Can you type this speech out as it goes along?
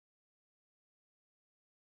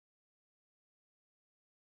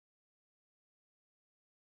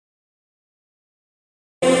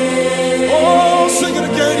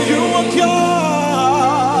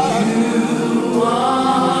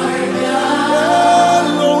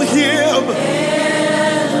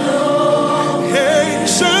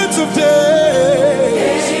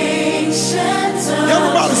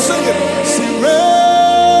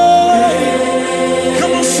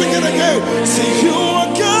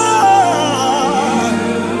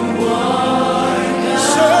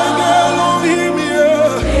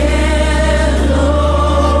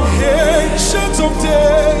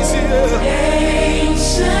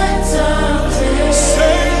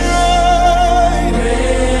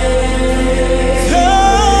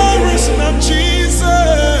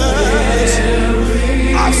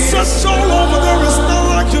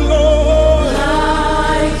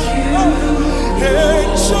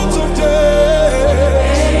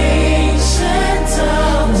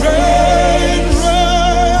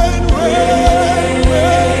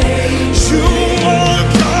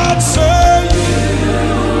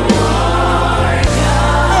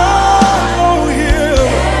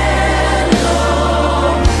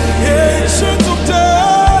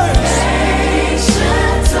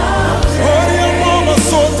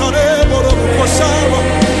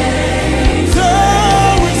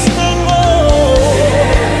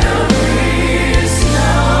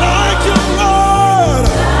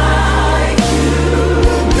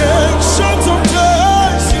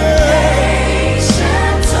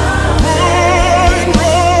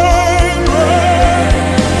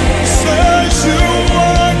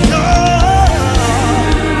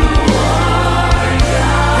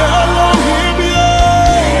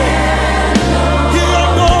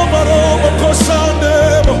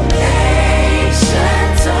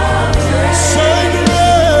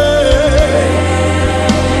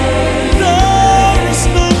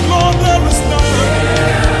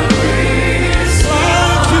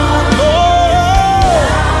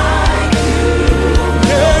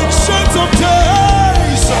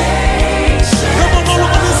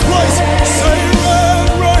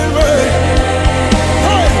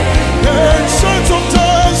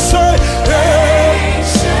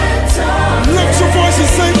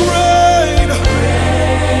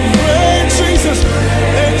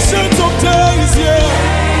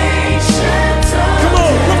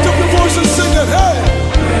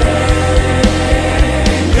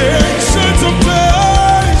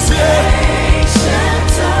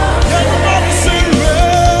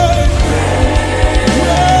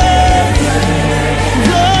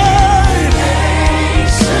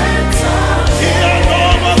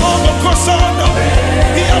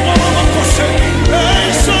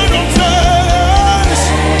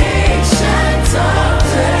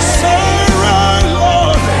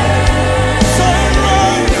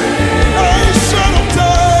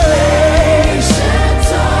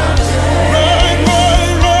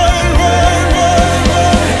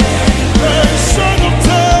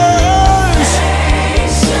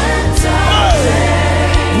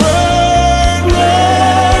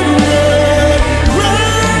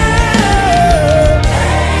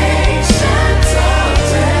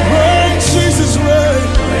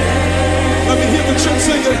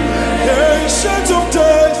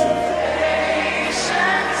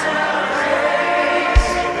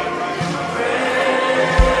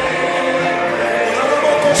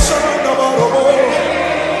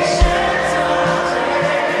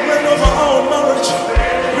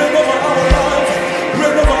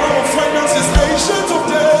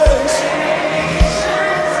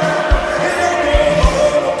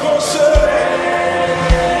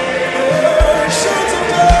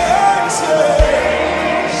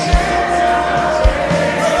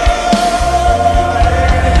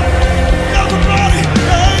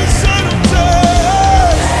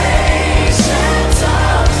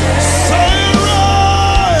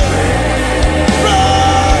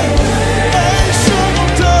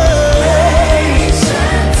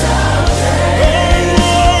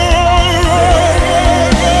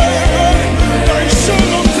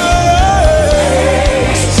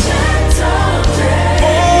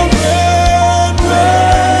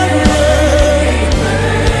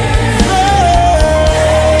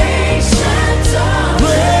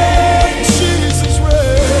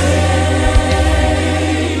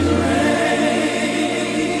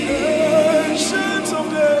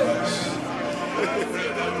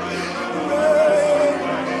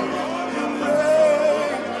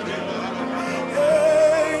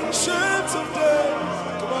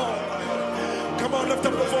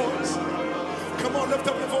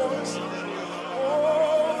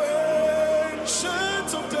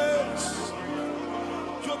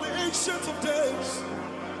ancient of days.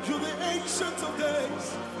 You're the ancient of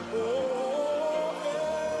days. Oh,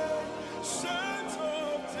 ancient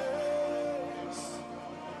of days.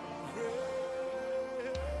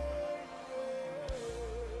 Great.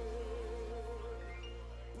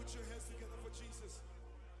 Put your hands together for Jesus.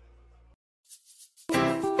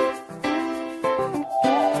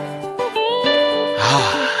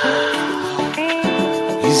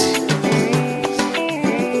 Easy.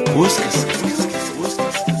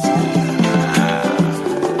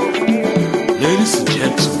 Ladies and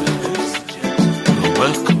gentlemen, you're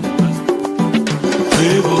welcome.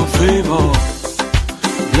 Favor, favor,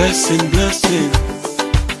 blessing, blessing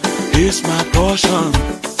is my portion,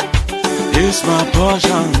 is my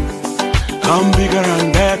portion. Come bigger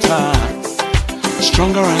and better,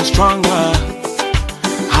 stronger and stronger.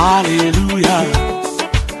 Hallelujah,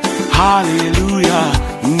 hallelujah.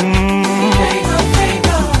 Favor,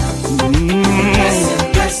 favor,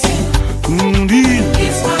 blessing, blessing,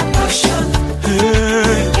 it's my portion,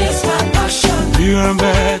 it's my portion. Bigger and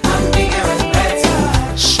better, I'm bigger and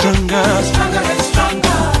better, stronger, stronger and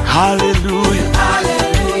stronger. hallelujah,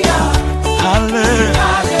 Hallelujah, hallelujah.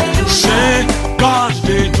 hallelujah. Say, God,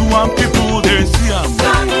 they do and people, they see them.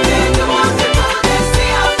 God, they do want people, they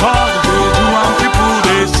see I'm God, they do and people,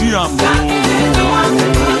 they see them. God, they do want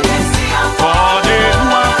people, they see I'm God, they do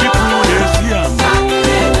and people, they see them. God, they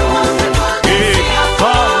do want people, they Hey, see I'm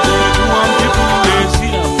God, they do and people, they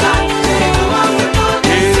see them.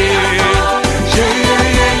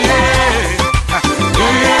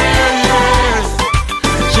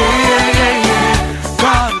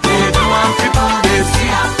 God, they do want people, they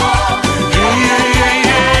see I'm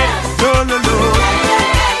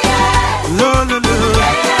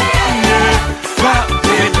God,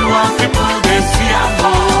 they do and people, they see them.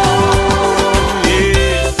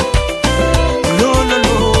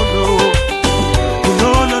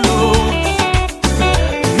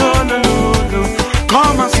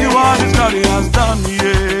 Come and see what His God has done,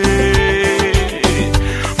 yeah.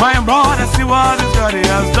 My brother, see what His God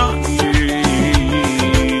has done, yeah.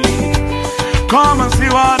 Come and see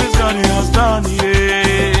what His God has done,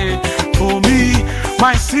 yeah. For me,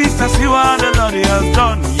 my sister, see what the Lord has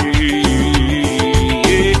done, yeah.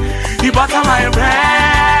 He butter my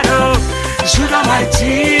bread, oh, He sugar my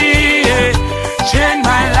tea, yeah. Change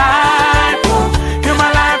my life, oh, give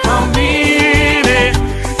my life for me, yeah.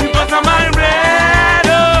 He butter my bread,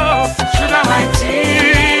 oh, sugar my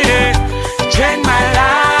tea, yeah. Change my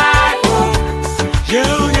life, oh, yeah,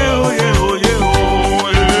 oh, yeah, oh, yeah, oh, yeah,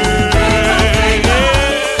 oh,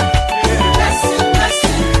 yeah. blessing,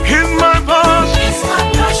 blessing, He's my boss, it's my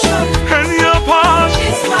portion, and your boss.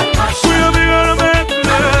 it's my portion. We are bigger and better,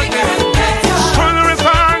 Bigger and better, stronger and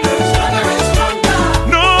stronger. stronger and stronger.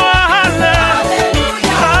 No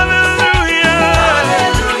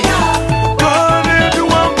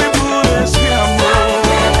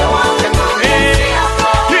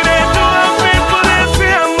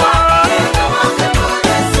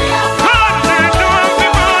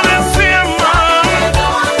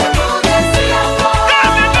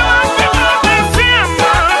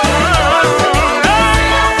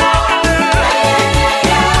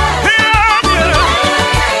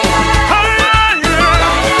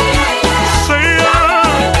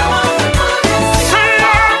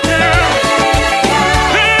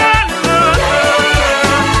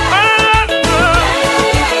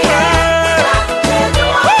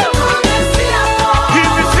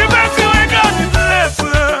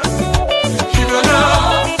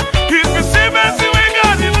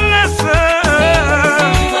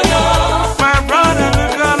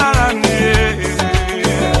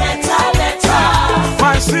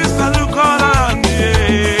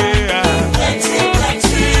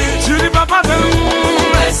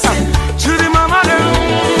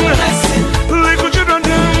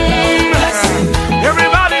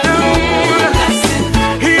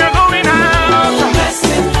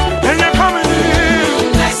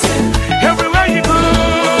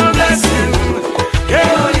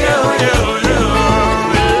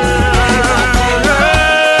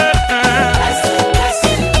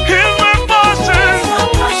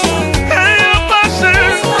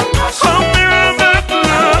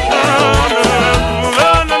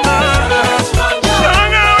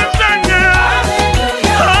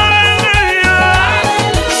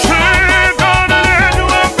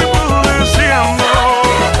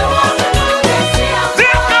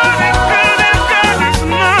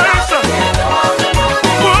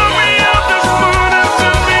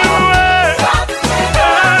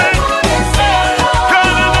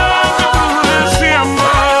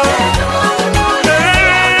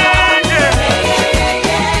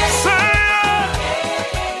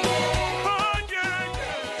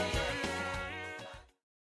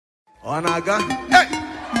Anaga. Hey!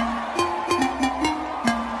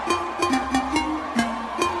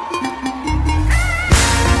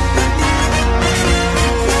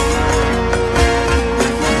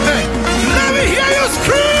 Hey, let me hear you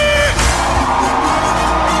scream!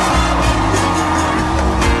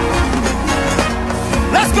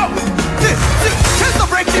 Let's go! Chase the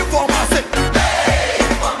breaking for my sake.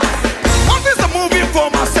 What is the moving for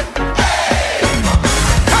my sake?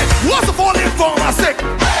 Hey, what's the falling for my sake?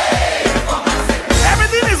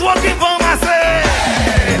 Everything is working for my sake.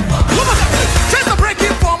 Look at that. Chase the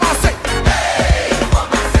breaking for my sake.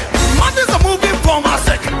 What is the moving for my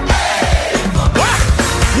sake?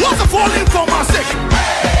 What's the falling for my sake?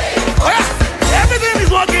 Everything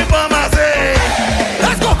is working for my sake.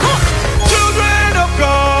 Let's go, come on. Children of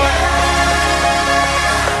God.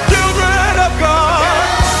 Children of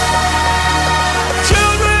God.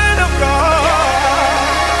 Children of God.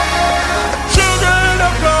 Children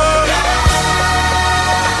of God.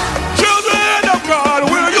 Children of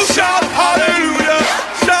God. Will you shout hallelujah?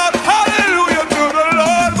 Shout hallelujah to the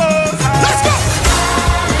Lord Most High. Let's go.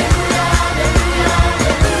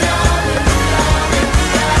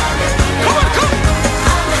 Come on, come on.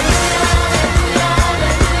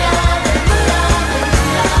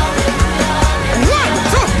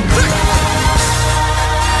 1, 2, 3.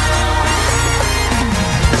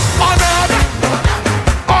 Another,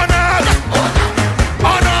 another,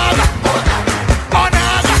 another,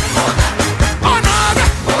 another, another,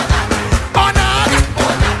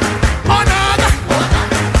 another.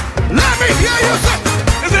 Let me hear you say,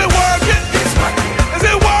 is it working? Is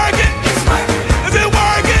it working? Is it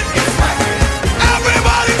working?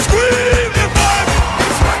 Everybody scream, it's working.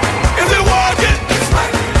 Is it working?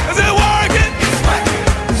 Is it working?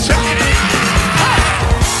 Shout it.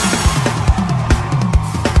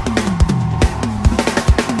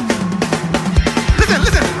 Listen,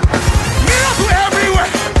 listen. Miracles everywhere.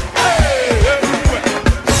 Everywhere.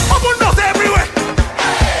 Open doors everywhere.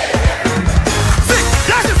 See,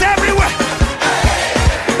 blessings everywhere.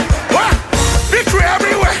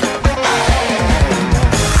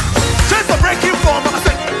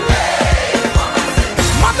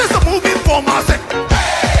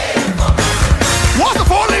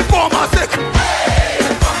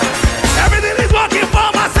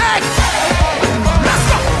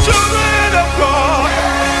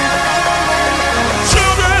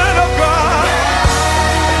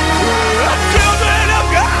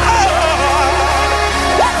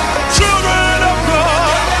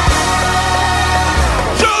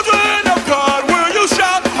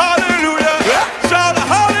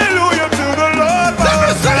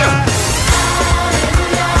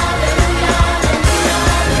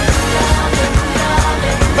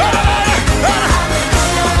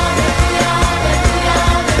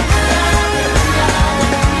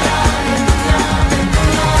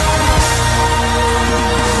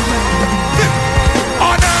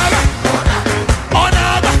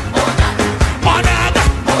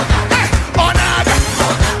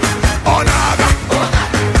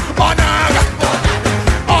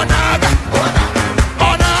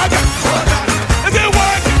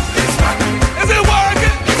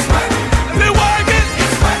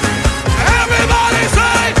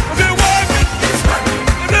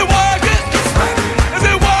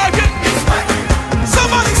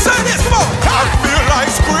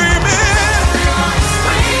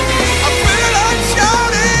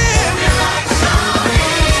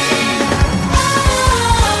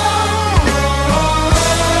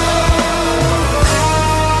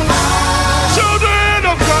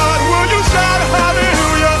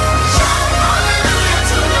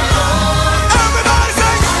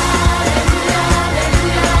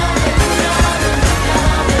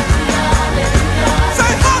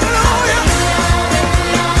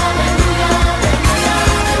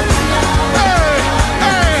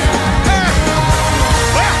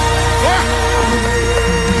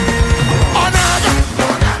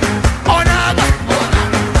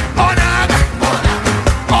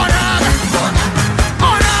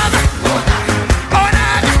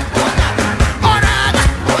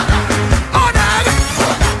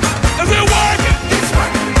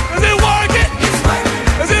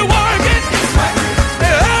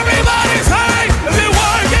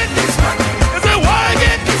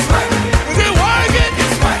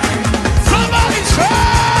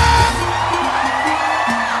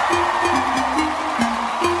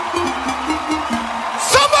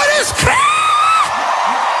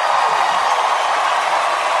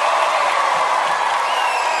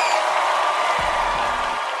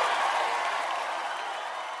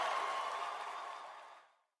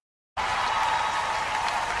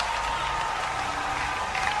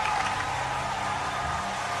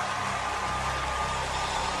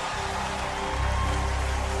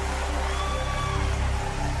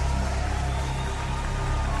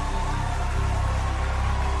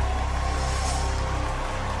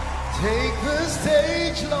 Take the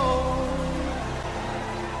stage, Lord,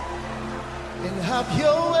 and have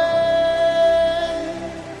your way.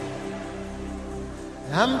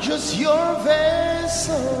 I'm just your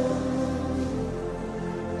vessel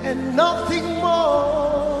and nothing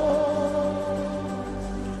more.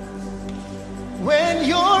 When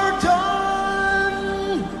you're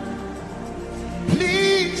done,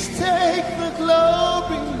 please take the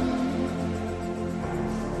glory.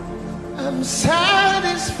 I'm satisfied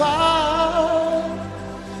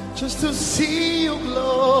just to see you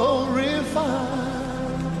glorified.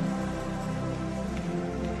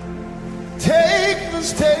 Take the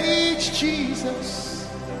stage, Jesus,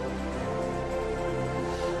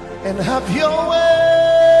 and have your way.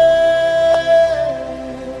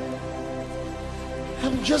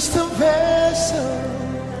 I'm just a vessel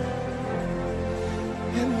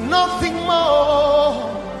and nothing more.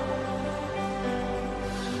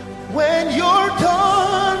 When you're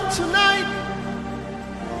done tonight,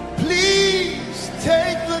 please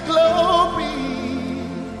take the glory.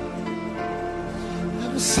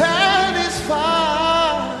 I'm satisfied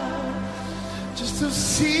just to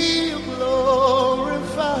see you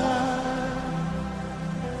glorified.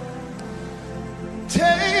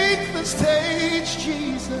 Take the stage,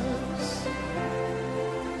 Jesus,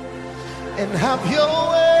 and have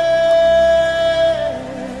your way.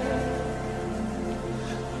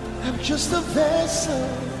 I'm just a vessel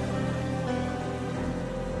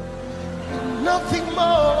and nothing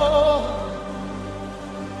more.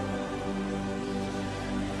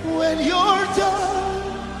 When you're done,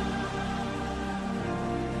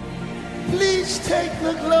 please take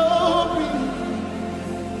the glory.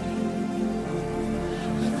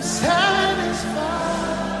 I'm satisfied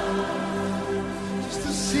just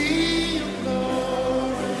to see you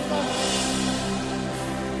glorified.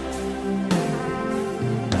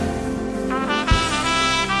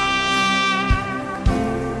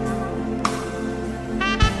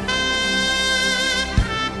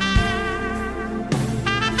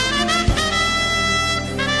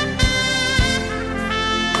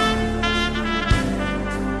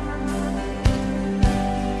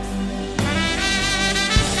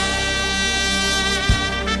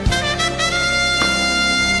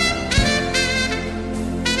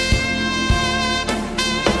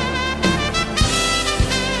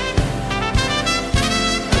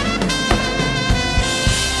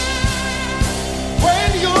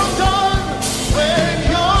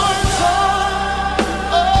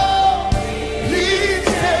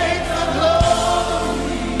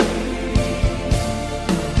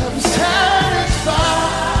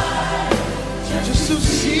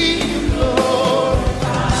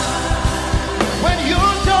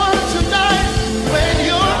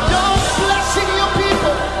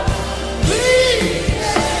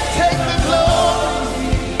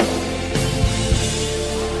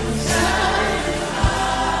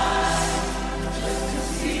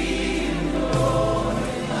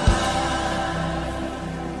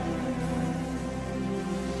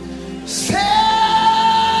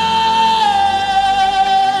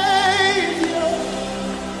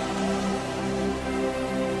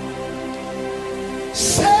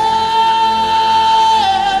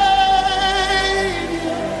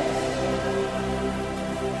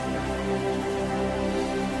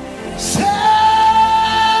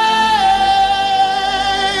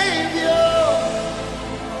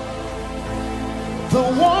 The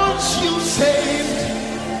ones you saved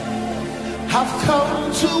have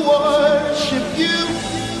come to worship you.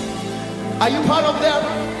 Are you part of them?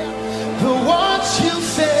 The ones you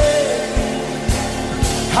saved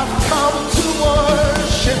have come to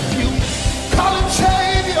worship you. Call him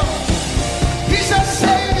Savior. He's a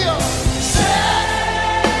Savior. Savior.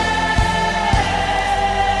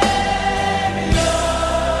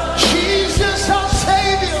 Jesus our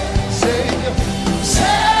Savior. Savior.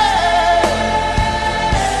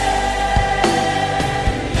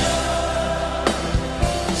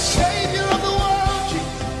 Savior of the world,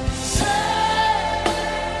 Jesus.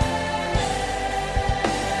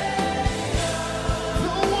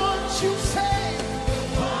 The ones you saved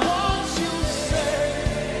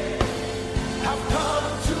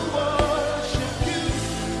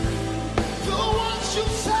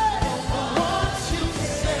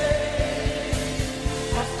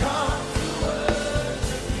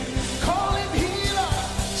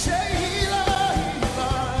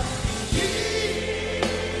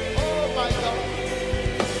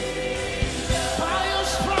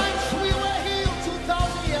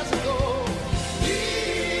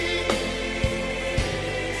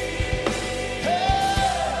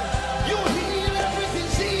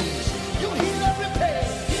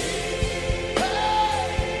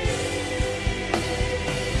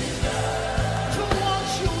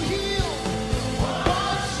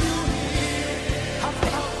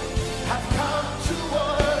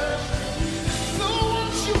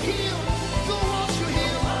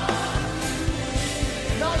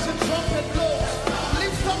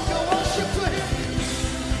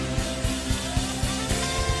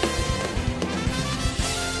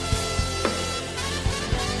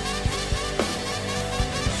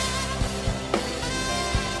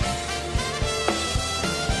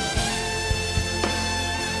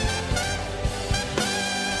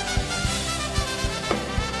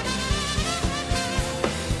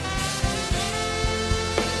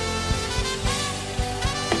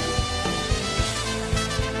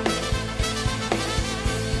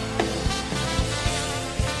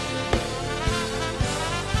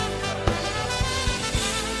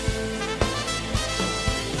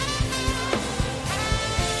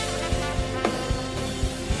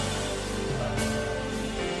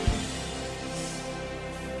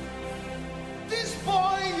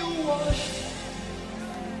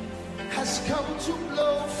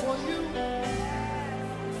blow for you.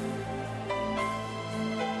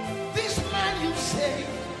 This man you saved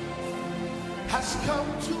has come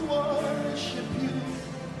to worship you.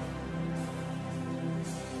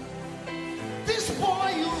 This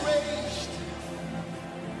boy you raised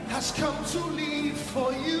has come to live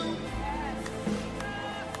for you.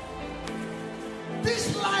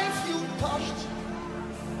 This life you touched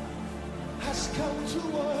has come to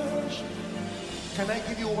worship. Can I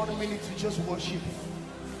give you 1 minute to just worship?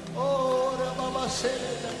 Oh, Rababa said,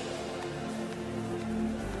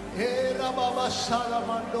 Rababa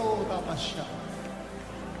Salamando Rabasha.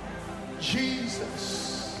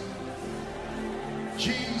 Jesus,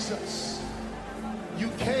 Jesus, you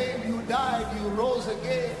came, you died, you rose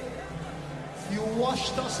again. You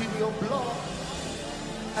washed us in your blood.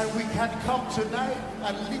 And we can come tonight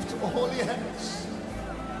and lift holy hands.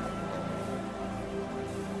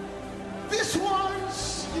 These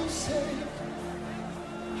ones you saved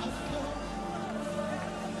have come.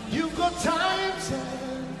 You've got times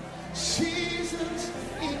and seasons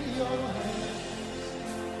in your hands.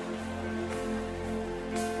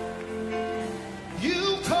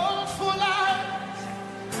 You called for light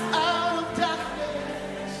out of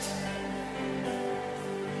darkness.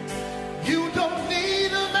 You don't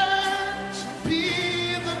need a man to be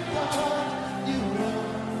the God you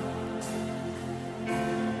are,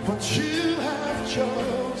 but you have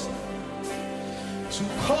chosen to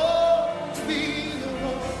call me your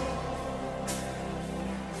own.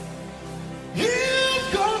 You've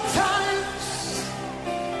got times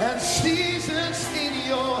and seasons in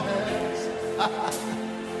your hands.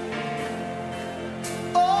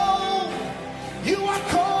 Oh, you are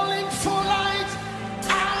calling for light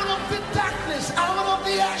out of the darkness, out of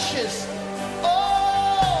the ashes.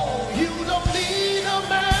 Oh, you don't need a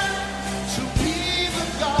man to be the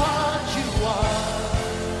God you are,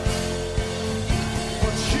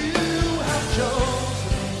 but you have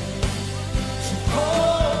chosen to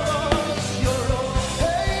call us your own.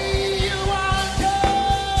 Hey, you are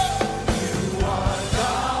God. You are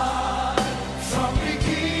God from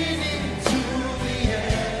beginning to the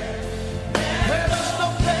end. There is no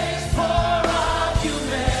place for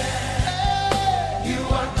argument. You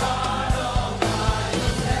are God all by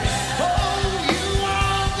yourself. Oh, you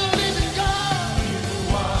are the living God. You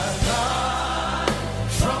are God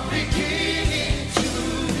from beginning to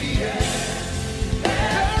the end.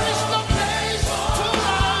 There is no place for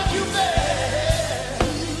argument.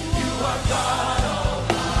 You are God all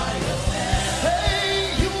by yourself.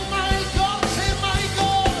 Hey, you my God, say my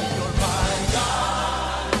God. You're my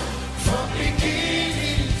God from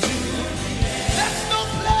beginning to the end. There's no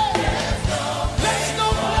place. There's no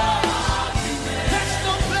place. There's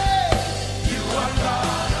no place. You are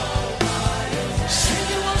God all by yourself. Sing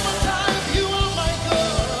it one more time. You are my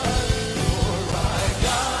God. You're my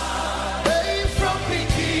God. Hey, from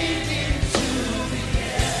beginning to the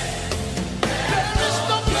end. There is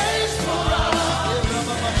no place for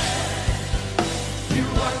argument. You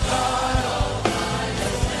are God all by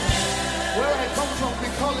yourself. Where I come from, we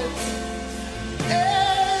call it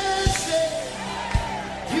Eze.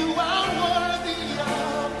 You are worthy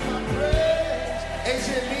of my praise.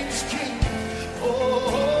 Eze means king. Oh,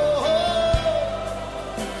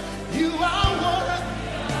 you are worthy.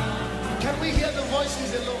 Can we hear the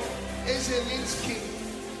voices alone? Eze means king.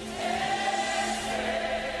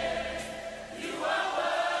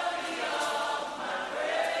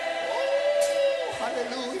 Oh,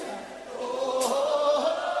 hallelujah. Oh,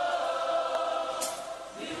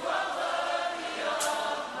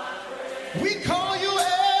 we call you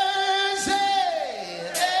Eze,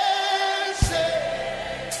 Eze.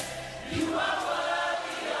 You are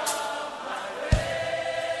worthy of my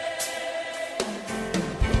praise.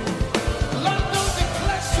 London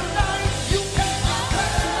declares tonight, you can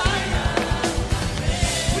declare tonight.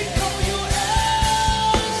 We call you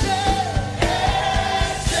Eze,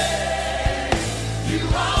 Eze. You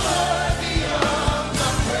are worthy of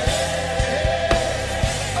my praise.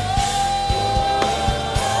 Oh,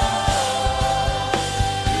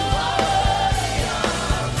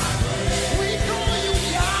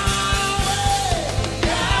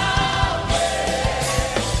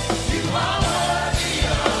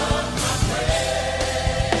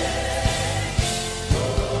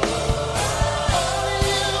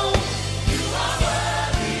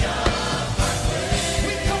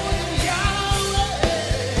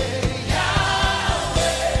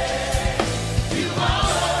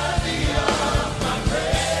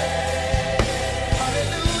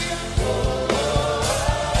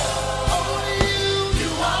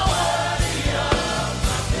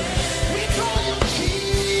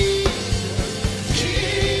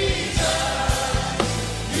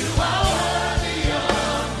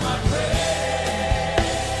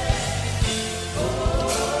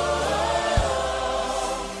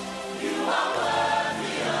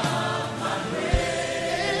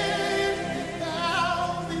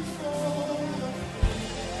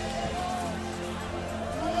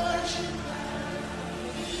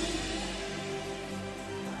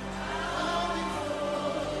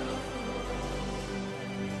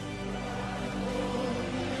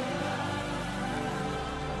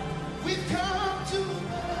 We've come to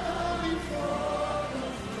bow before you.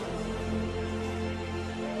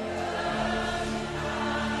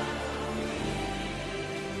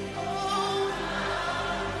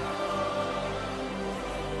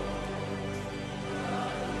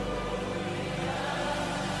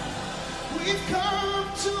 We've come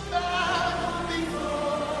to bow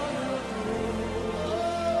before you.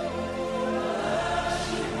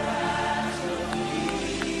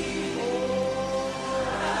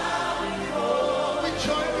 We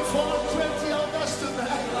join before 20 of us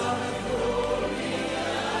tonight.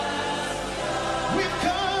 We've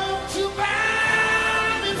come to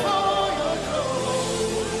bow before your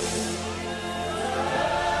throne.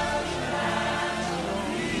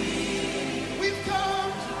 We've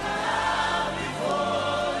come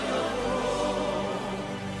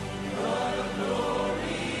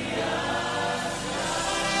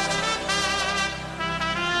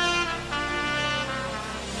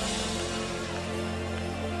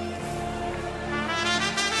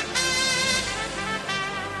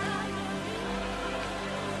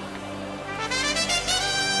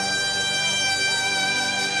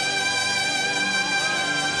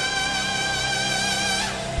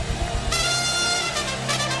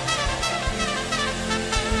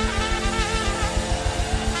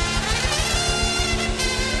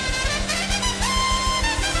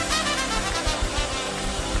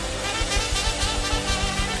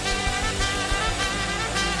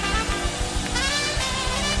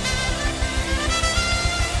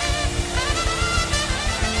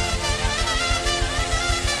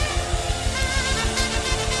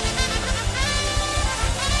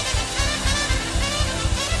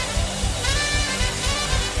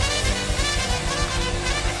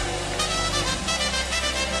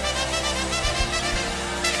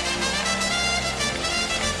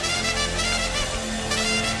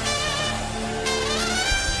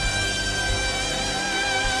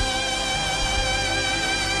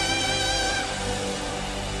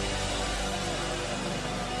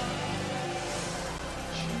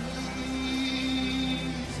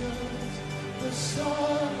to the Son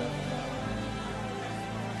of God.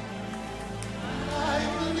 I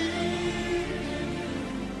believe in you.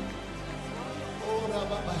 Oh,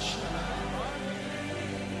 Rababasha.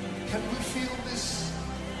 Can we feel this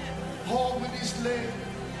hall with his leg?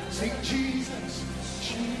 Sing Jesus,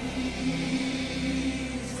 Jesus,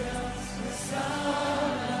 the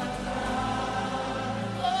Son of God.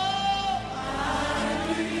 Oh, I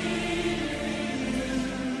believe in you.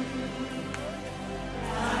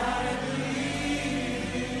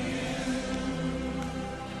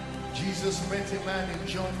 Jesus met a man in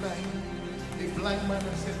John 9, a blind man,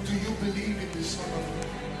 and said, do you believe in the Son of God?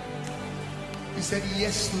 He said,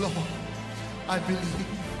 yes, Lord, I believe.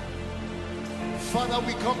 Father,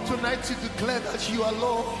 we come tonight to declare that you are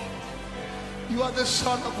Lord. You are the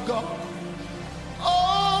Son of God.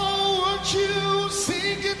 Oh, won't you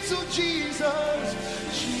sing it to Jesus?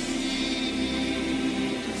 Jesus,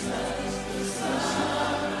 the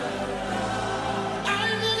Son of God. I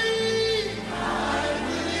believe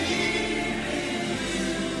in you.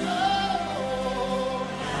 Oh,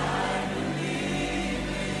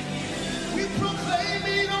 we proclaim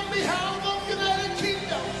it on behalf of United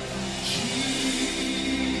Kingdom. Jesus,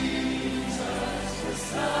 the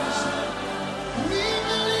Son. We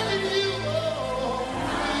believe in you. Oh,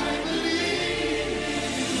 we believe.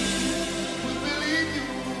 We believe you.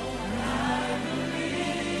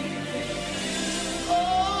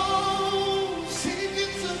 Oh, sing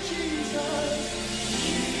it to Jesus.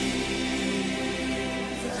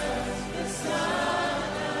 Jesus, the Son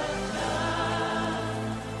of God.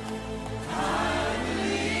 I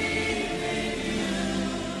believe in you.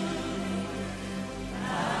 I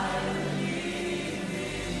believe in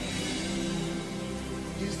you.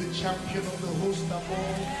 He's the champion of the host of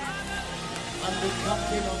all and the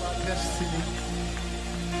captain of our destiny.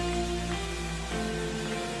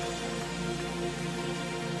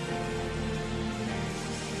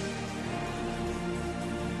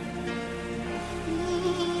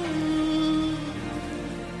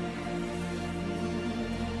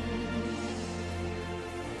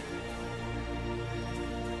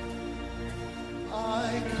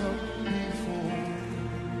 I come before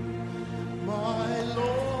my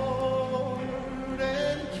Lord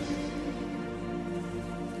and King,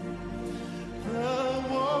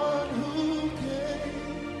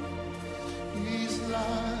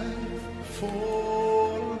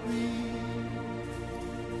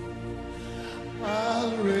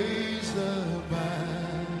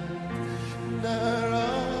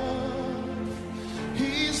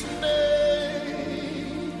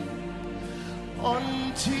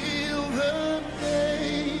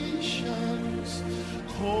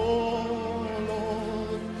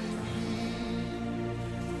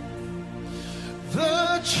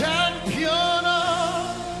 champion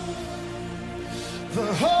of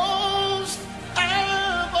the host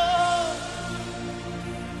above,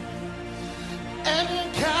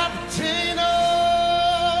 and captain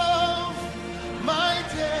of my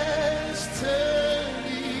destiny.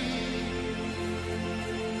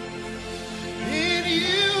 In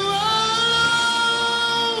you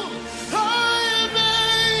alone I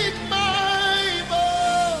make my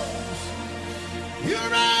boast. You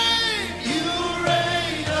reign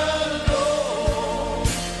alone.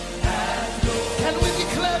 Can we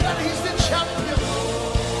declare that he's the champion?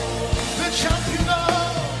 The champion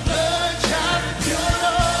of the champion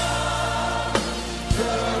of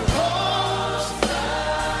the host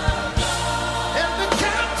and the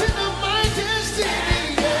captain of my destiny.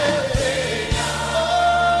 Yeah.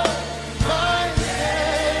 Oh, my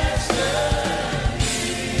destiny.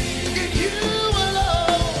 In you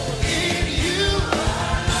alone, in you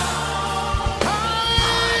alone, I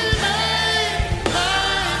make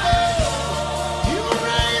my boast. You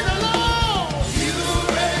reign alone. You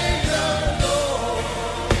reign alone.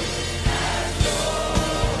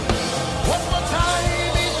 One more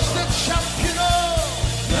time, he's the champion of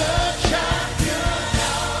the champion.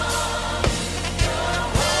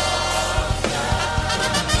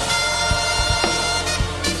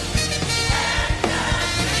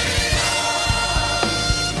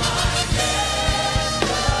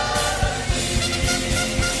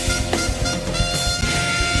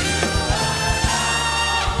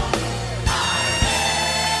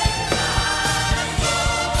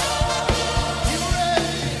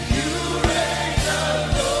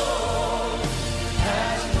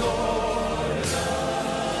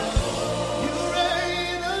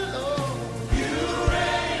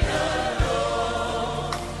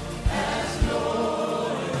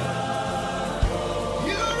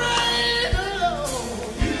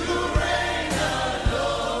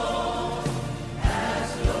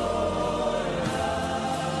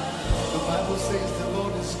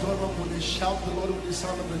 Shout the Lord with the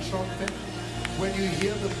sound of the trumpet. When you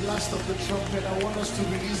hear the blast of the trumpet, I want us to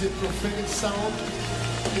release a prophetic sound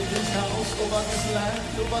in this house, over this land,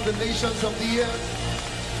 over the nations of the earth.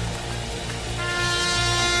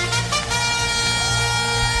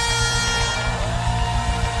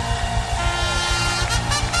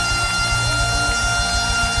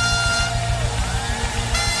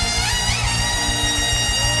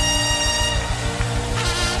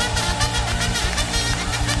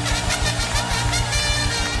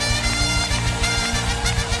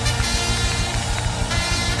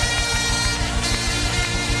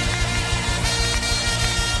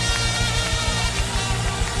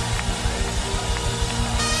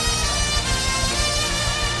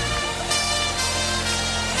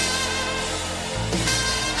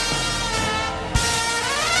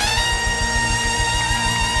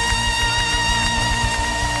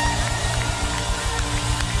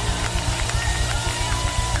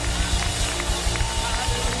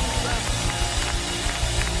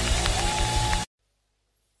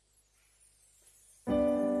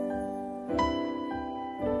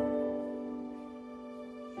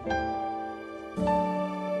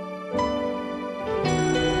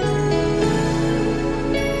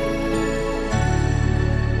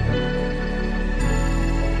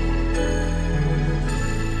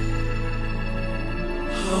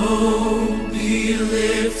 Be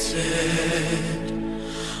lifted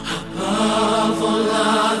above all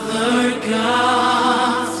other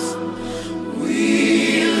gods.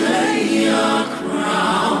 We lay our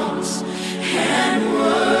crowns and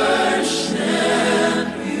worship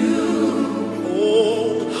you.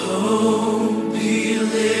 Oh, be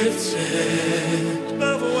lifted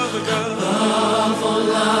above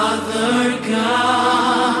all other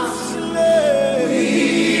gods.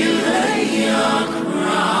 We lay our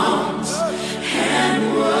crowns and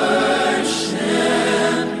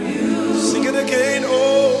worship you. Sing it again.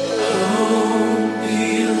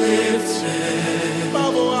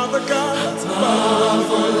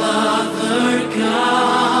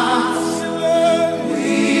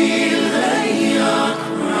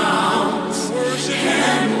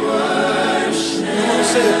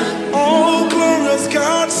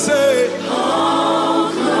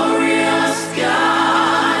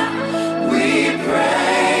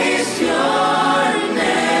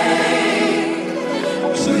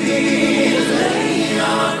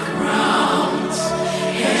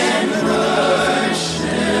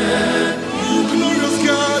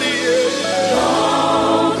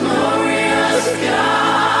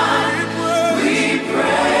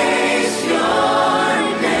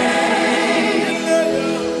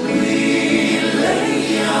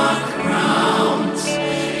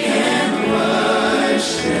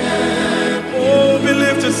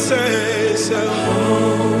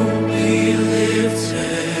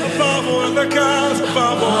 other gods,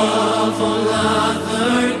 above all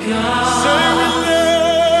other gods. Say we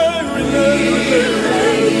lay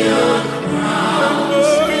Your crowns and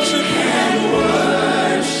worship you.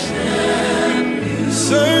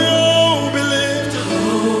 Say, oh, be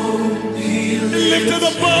lifted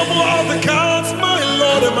above all the gods, my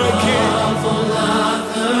Lord and my King. Above all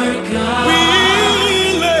other gods. We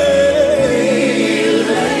lay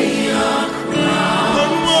your crowns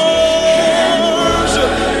and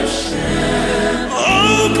worship.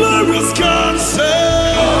 Oh, glorious God,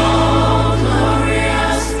 say,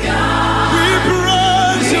 glorious God. we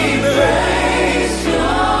praise your name.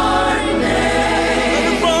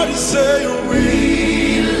 Everybody say, we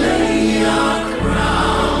lay your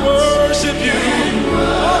crowns worship you.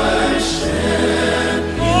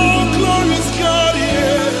 Oh, glorious God,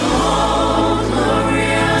 yeah. Oh,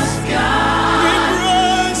 glorious God. We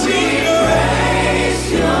praise your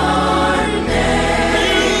name. We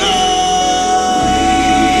love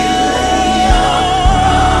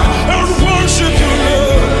and worship you,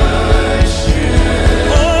 Lord.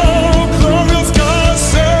 Oh, glorious God,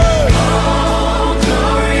 say,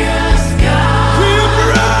 Glorious God. we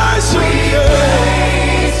praise your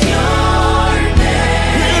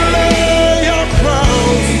name. We lay our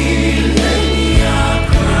crowns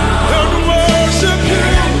and worship you.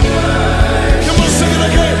 Come on, sing it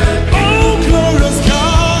again. Oh, glorious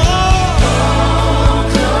God,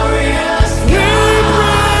 Glorious we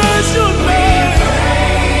praise your name.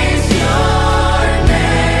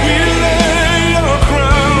 We lay our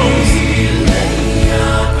crowns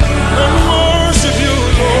and worship you,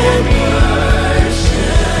 Lord.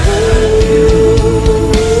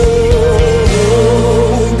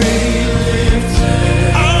 Oh, be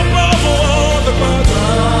lifted above all the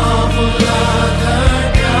gods.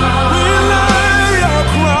 We lay our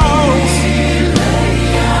crowns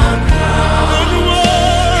and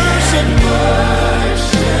worship.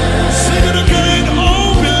 Sing it again.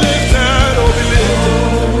 Oh, be lifted,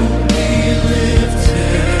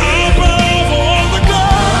 above all the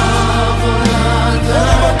gods.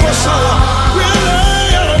 We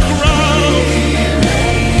lay our crowns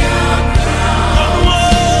and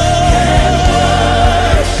worship.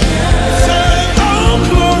 Say, oh,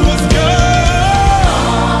 glorious God.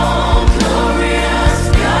 Glorious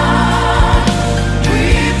God. We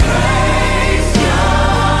praise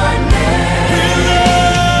your name. We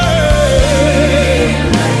lay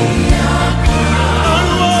and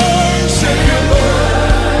worship you,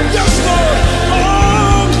 Lord. Yes, Lord.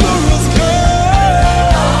 Oh, glorious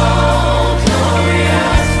God.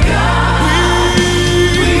 Glorious God. We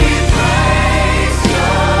Praise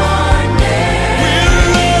your name.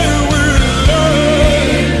 lay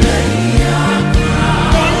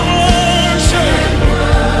and worship.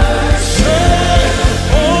 Say,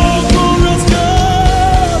 oh, glorious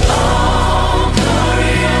God.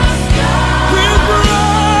 Glorious God. We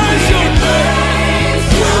praise your name.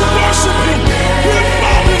 We worship you. We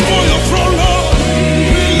bow before your throne, Lord.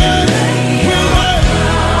 We lay.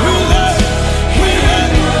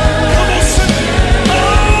 Come on, sing it. Oh,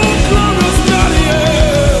 glorious God,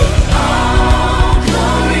 yeah.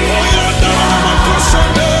 Oh, yeah, never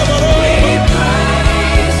Sunday, but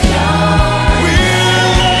we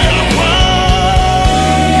lay our crowns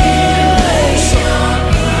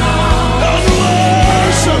and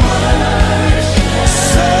worship.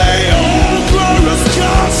 Say, oh, glorious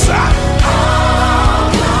God, say,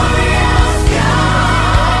 Glorious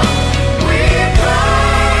God. We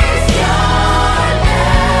praise your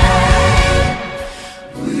name.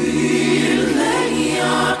 We lay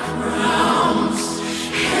our crowns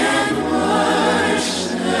and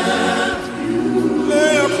worship.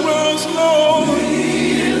 lay our crowns, Lord.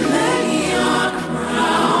 Lay our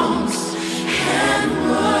crowns and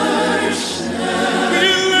worship. We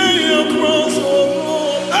lay our crowns, oh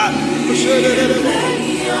Lord. Ah,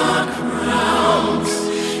 Lay our crowns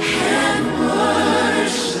and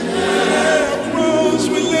worship. lay our crowns,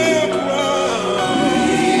 we lay our crowns.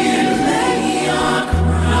 Lay our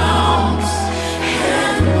crowns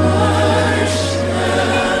and worship.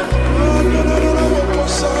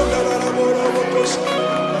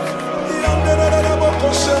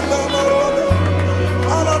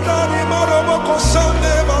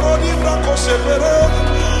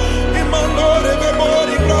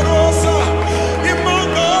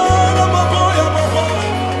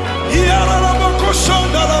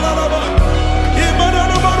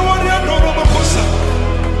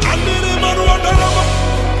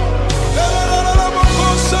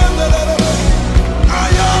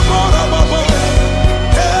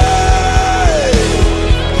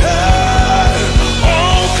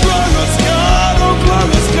 Oh, glorious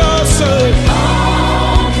God, say,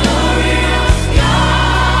 Oh, glorious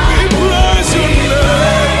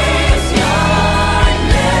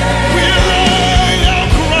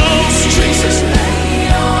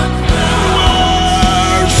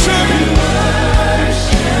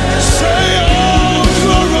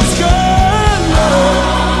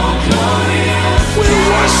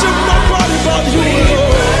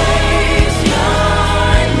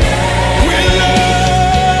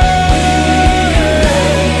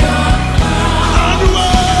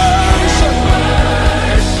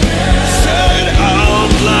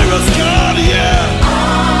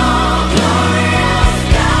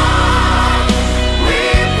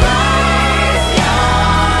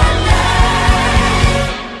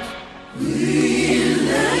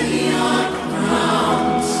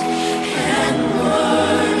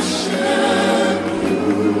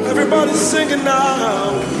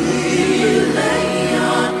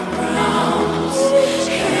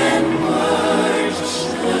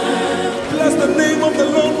bless the name of the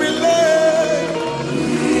Lord. We lay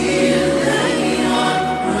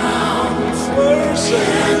worship.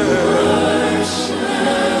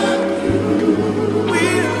 We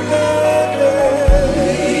lay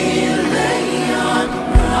our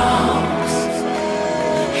crowns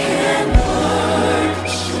and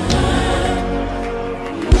worship.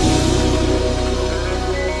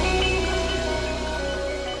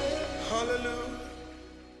 hallelujah.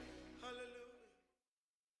 Hallelujah.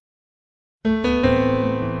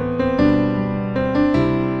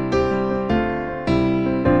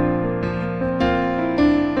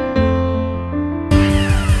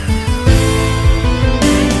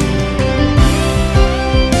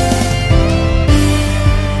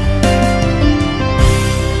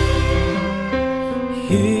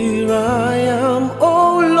 Here I am,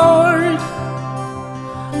 oh Lord,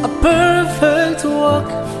 a perfect walk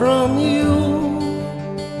from you.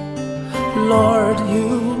 Lord,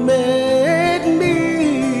 you made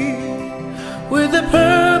me with a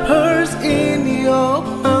purpose in your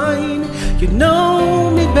mind. You know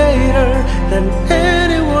me better than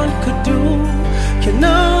anyone could do.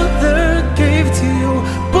 Another gave to you,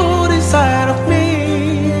 put inside of me.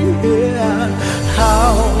 Yeah.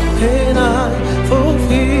 How can I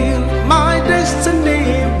fulfill my destiny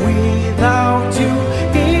without you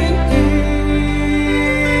in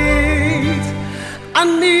it? I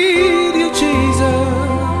need you,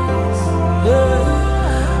 Jesus.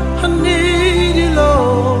 Yeah. I need you,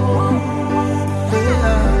 Lord.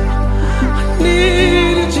 Yeah. I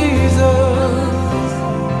need you, Jesus.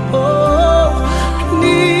 Oh, I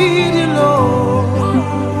need you, Lord.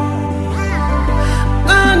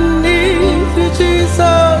 I need you,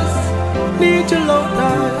 Jesus. Need you,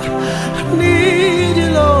 Lord. I need you,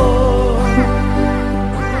 Lord.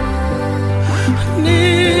 I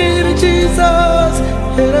need you, Jesus.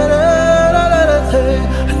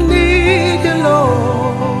 I need you, Lord.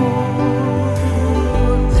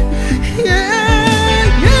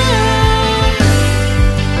 Yeah, yeah.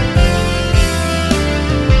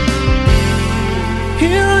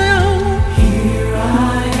 Here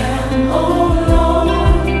I am, Oh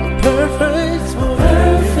Lord, perfect,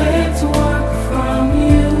 perfect work from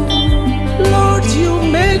you. Lord.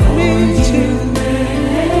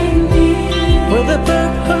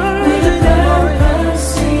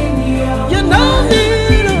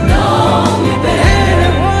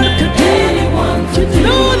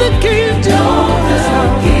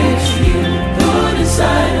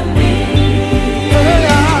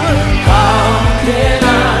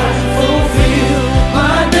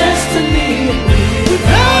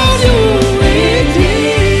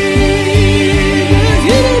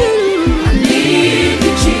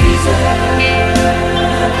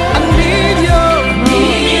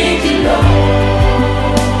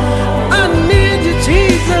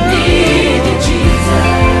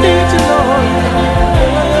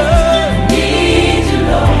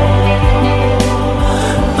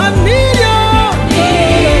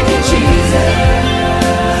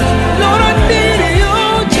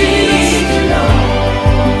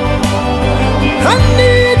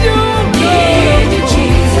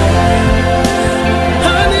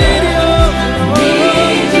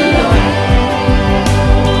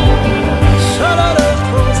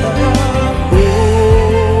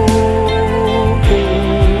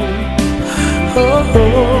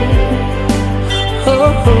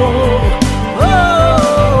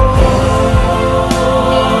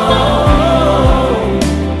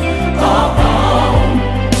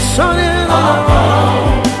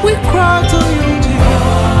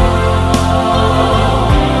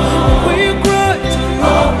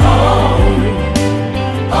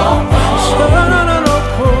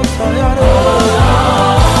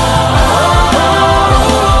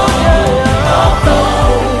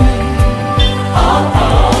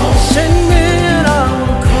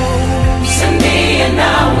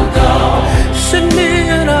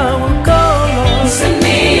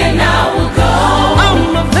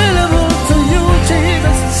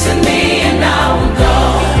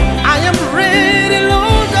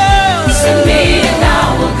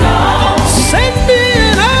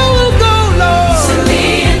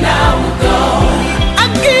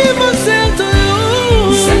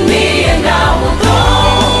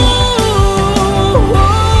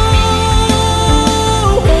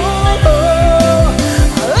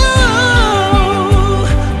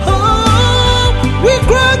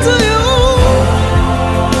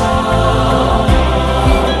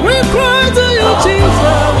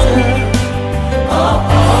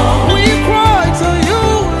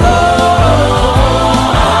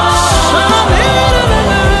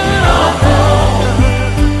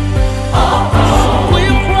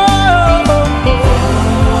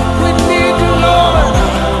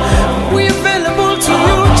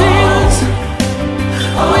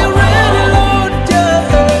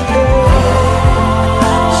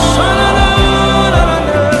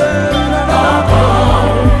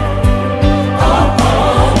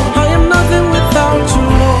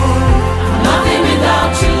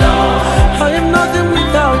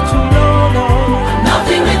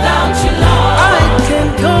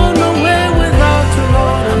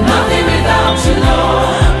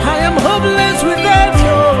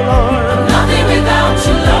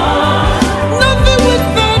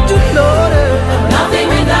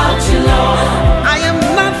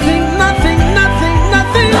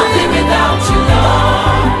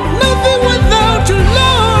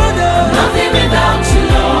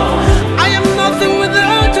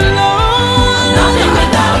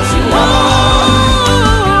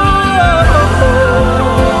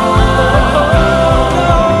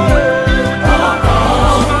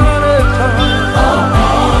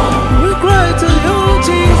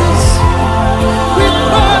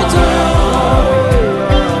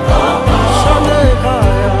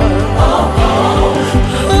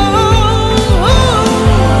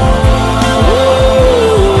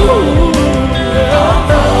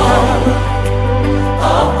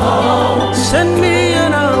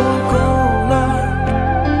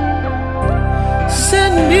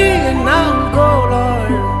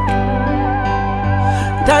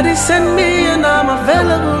 Daddy, send me and I'm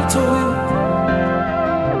available to you.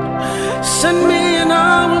 Send me and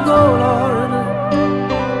I will go, Lord.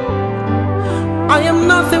 I am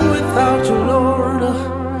nothing without you, Lord.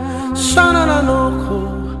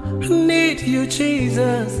 Shananoko, I need you,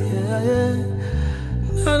 Jesus. Yeah, yeah.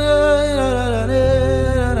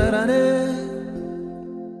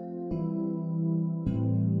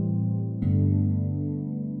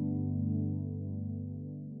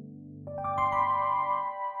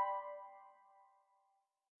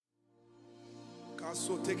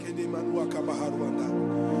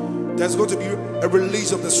 There's going to be a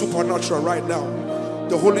release of the supernatural right now.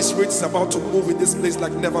 The Holy Spirit is about to move in this place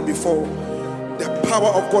like never before. The power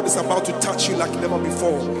of God is about to touch you like never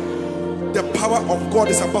before. The power of God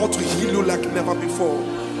is about to heal you like never before.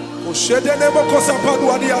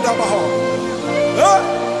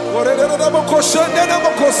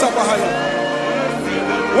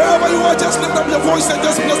 Wherever you are, just lift up your voice and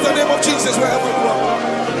just bless the name of Jesus wherever you are.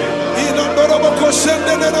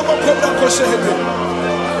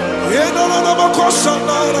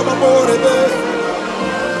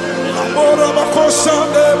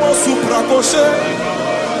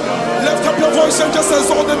 Lift up your voice and just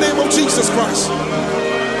exalt the name of Jesus Christ.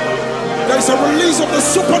 There is a release of the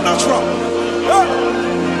supernatural.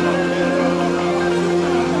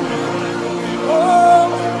 Oh,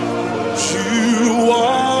 you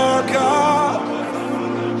are God.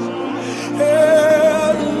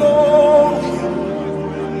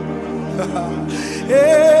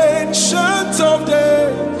 Ancient of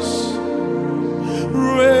days,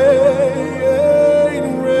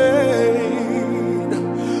 reign, reign.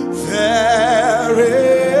 There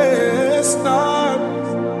is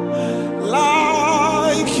none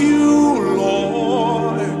like you,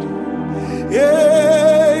 Lord.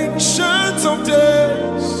 Ancient of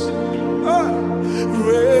days,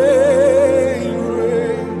 reign,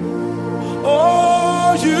 reign.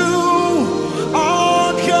 Oh, you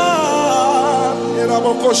are God.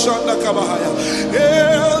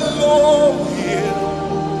 Elohim,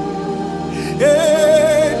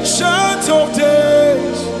 ancient of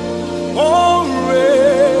days, oh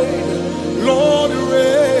reign, Lord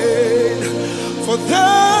reign, for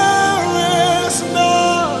there is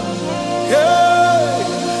none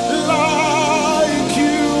like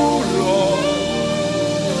you, Lord.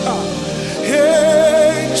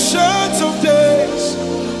 Ancient of days,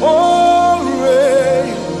 oh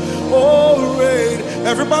reign, oh reign.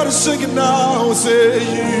 Everybody sing it now, say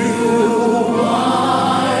you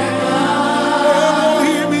are God.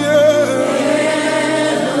 Elohim,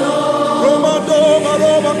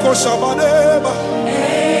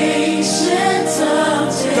 Ancient of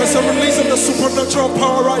days. There's a release of the supernatural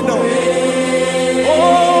power right now.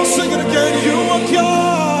 Oh, sing it again. You are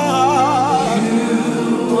God.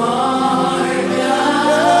 You are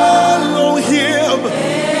God. Elohim.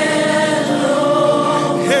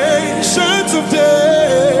 Ancient of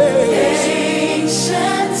days.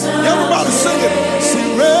 Everybody sing it.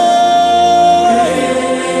 Sing rain.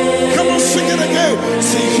 Come on, sing it again.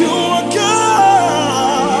 Sing you are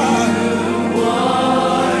God.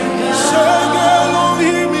 Sing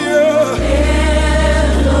Elohim, yeah.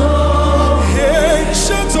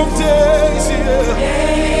 Ancient of days, yeah.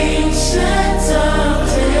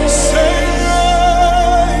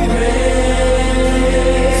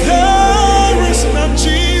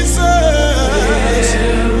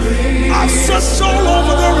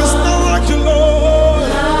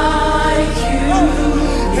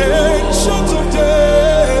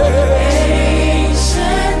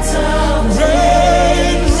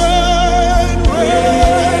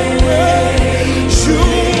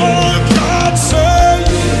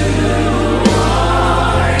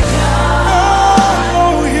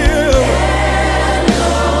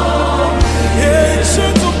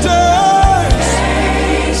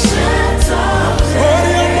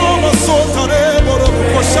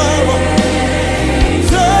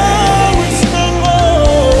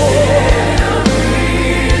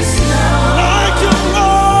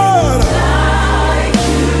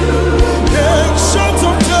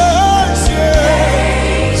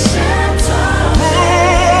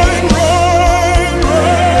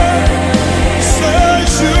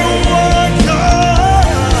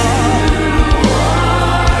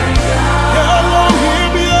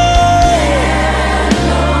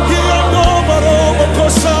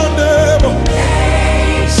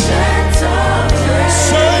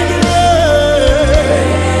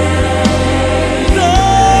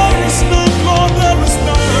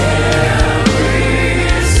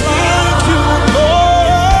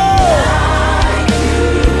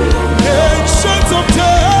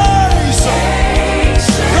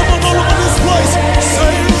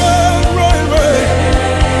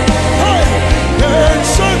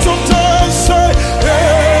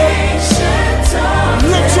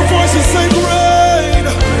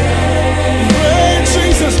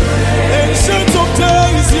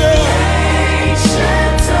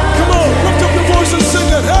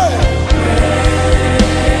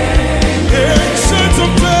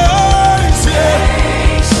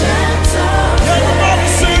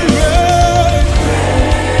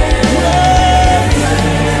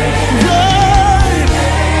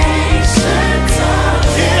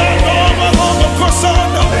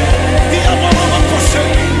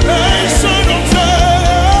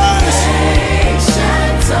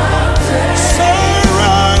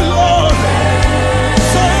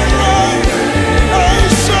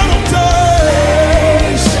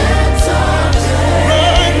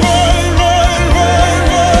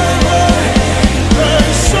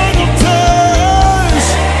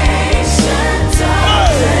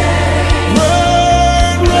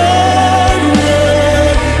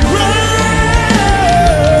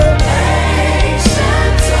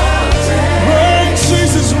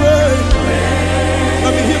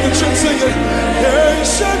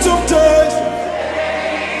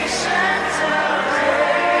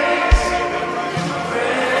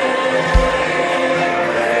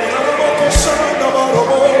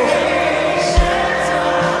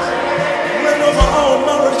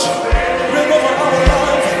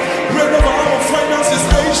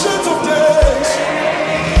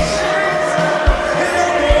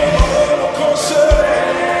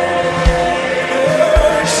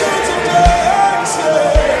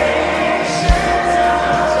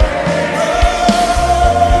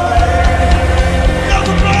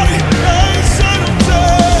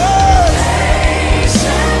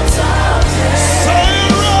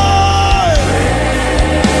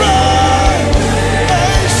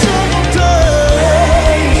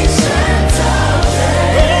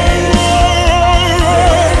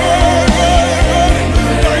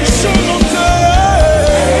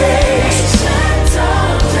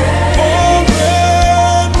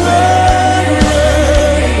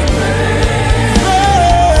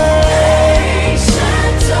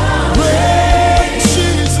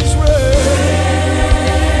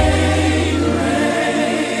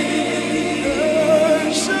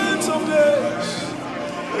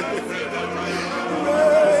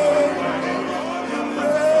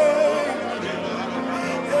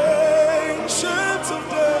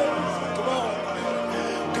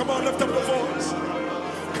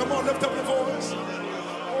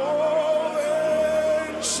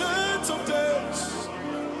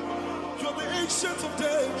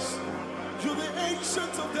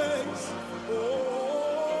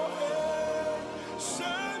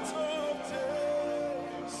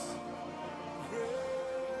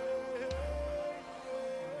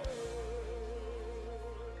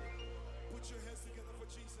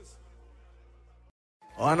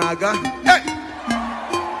 Onaga. Hey!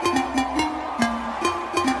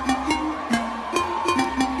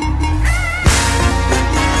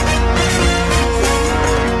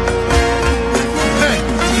 Hey,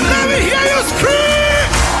 let me hear you scream!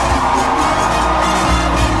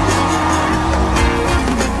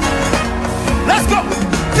 Let's go!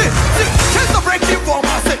 Chase the breaking for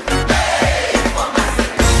my sake.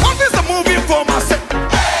 What is the moving for my sake?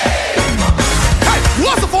 Hey,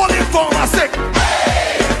 what's the falling for my sake?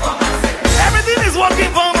 Everything is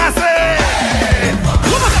working for my sake.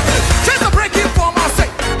 Look at that. Chase the breaking for my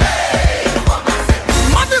sake.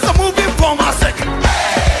 Mountains are moving for my sake.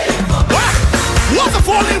 What's the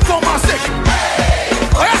falling for my sake?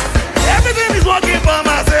 Everything is working for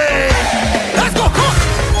my sake. Let's go, come on.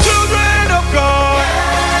 Children of God.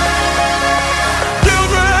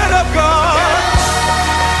 Children of God.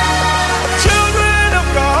 Children of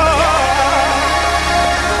God.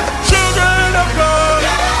 Children of God.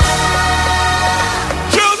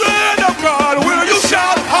 Children of God. Will you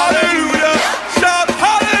shout hallelujah? Shout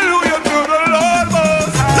hallelujah to the Lord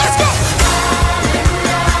Most High. Let's go.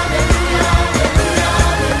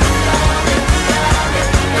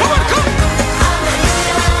 Come on, come.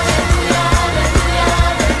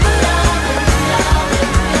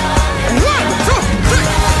 One, two, three.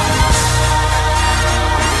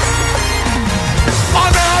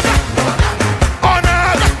 Another,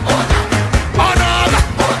 another, another,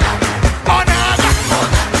 another,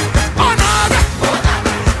 another,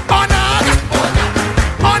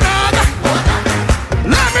 another.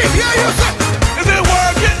 Let me hear you say, is it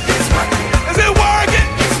working? Is it working?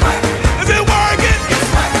 Is it working?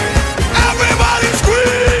 Everybody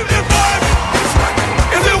scream, it's working.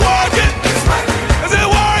 Is it working? Is it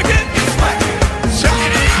working? Shout.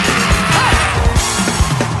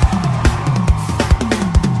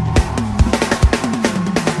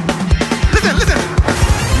 Listen, listen.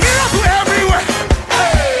 Miracle everywhere.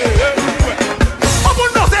 Everywhere. Open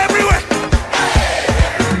doors everywhere.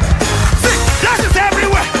 See, blessings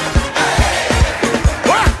everywhere.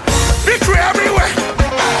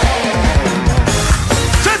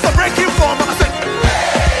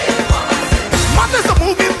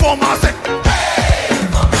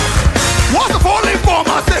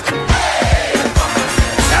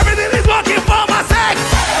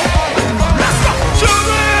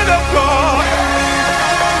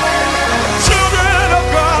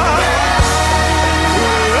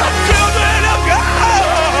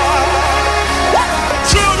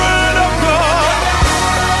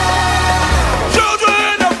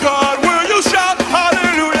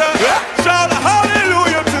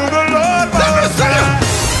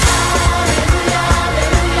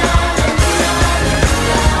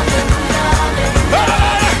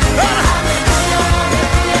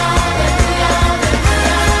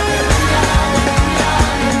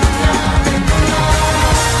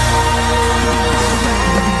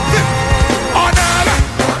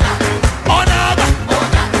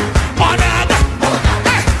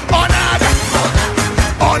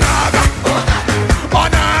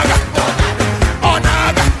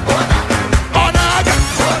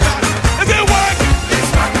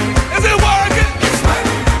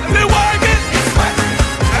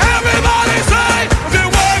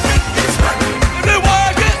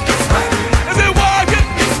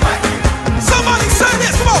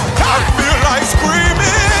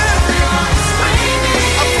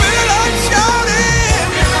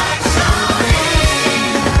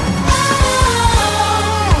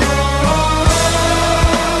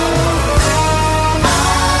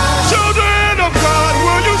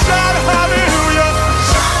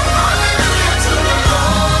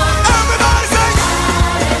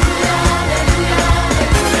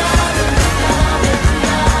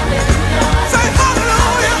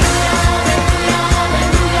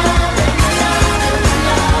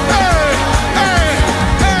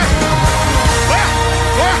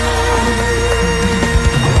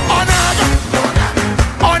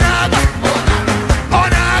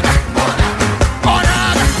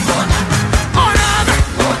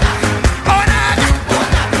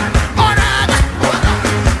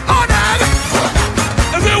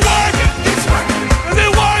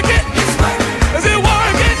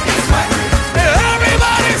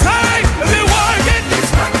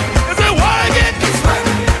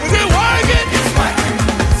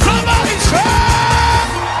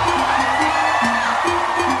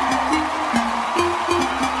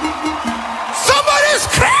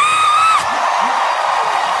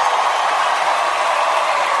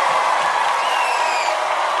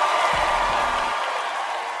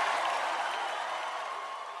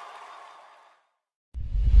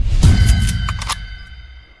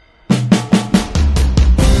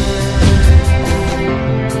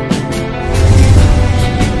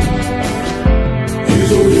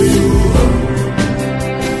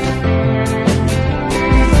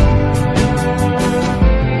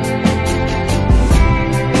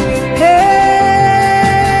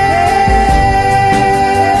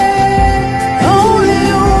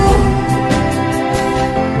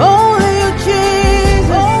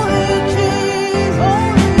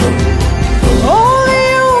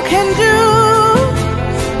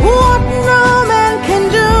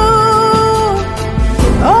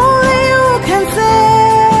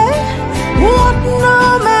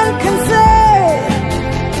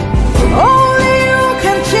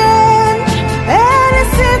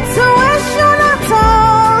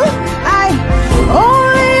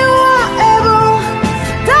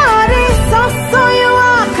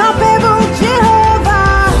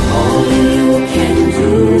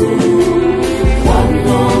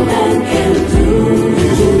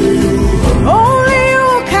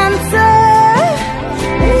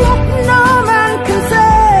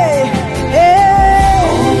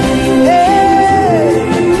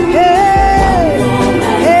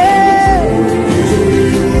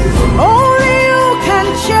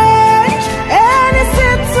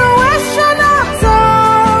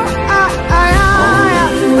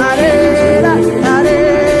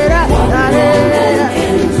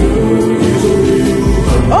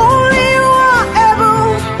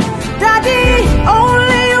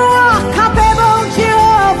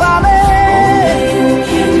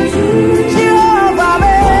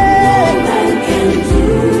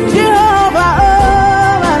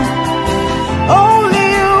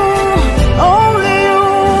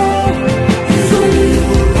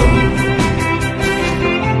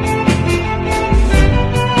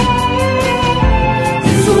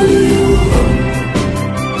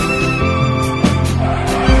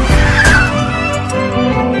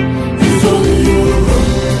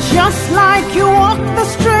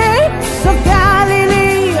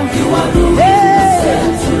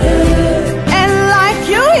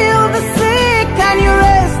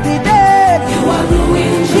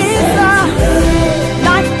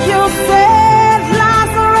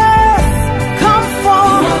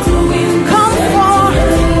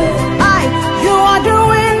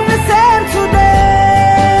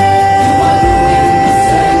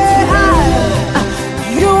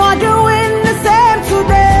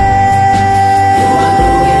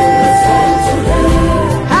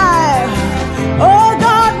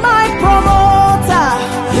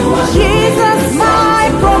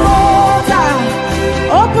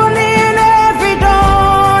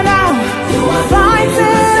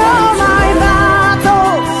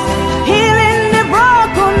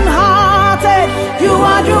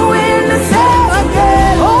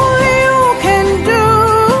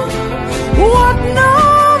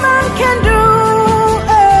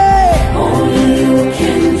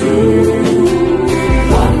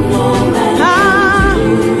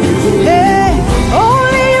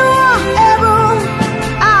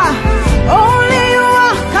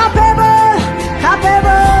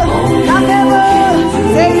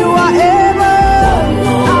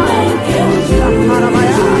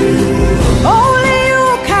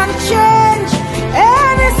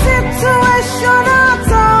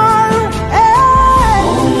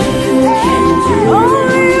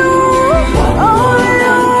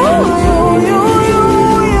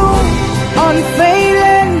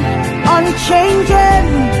 unchanging,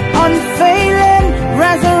 unfailing,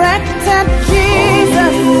 resurrected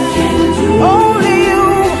Jesus. Only you,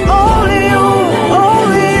 only you,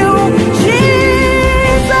 only you,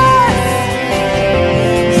 Jesus.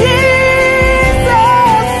 Jesus,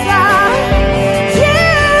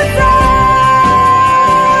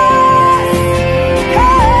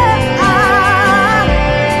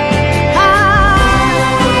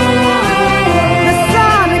 the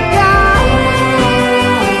Son of God,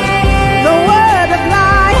 the Word of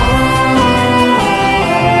life,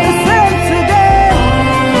 the same today.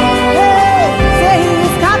 Say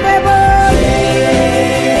He's capable.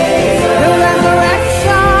 The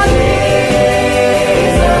resurrection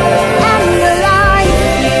and the life.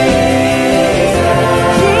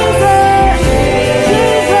 Jesus,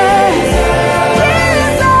 Jesus,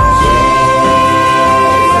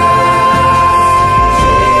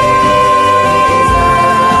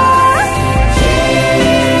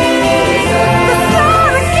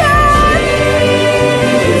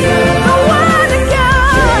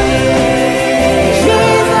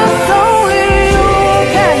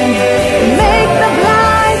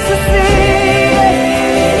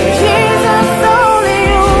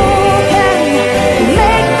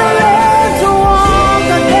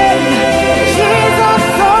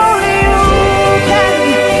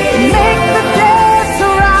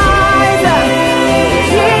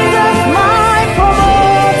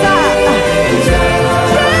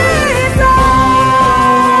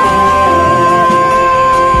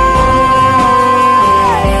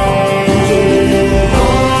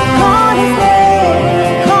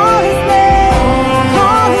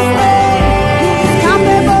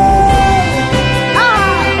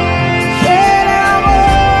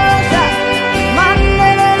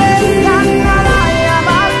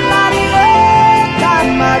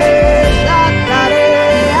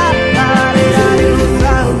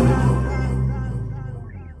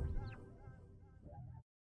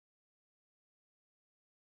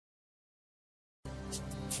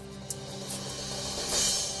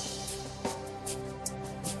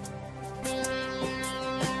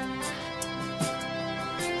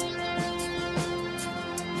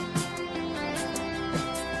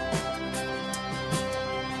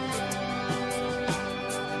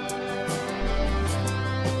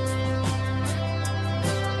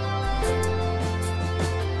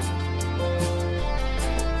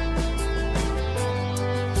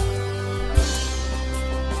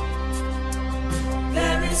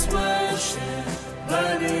 There is worship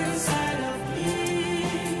burning inside of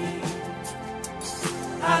me.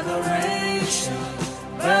 Adoration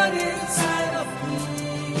burning inside of me.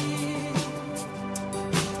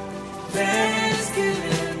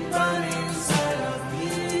 Thanksgiving burning inside of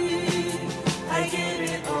me. I give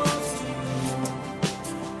it all to you.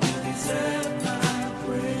 You deserve my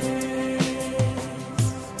praise.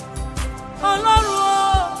 Oh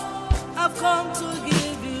Lord, I've come to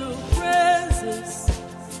give you praises.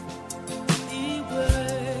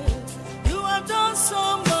 You have done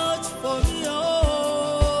so much for me,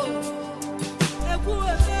 oh.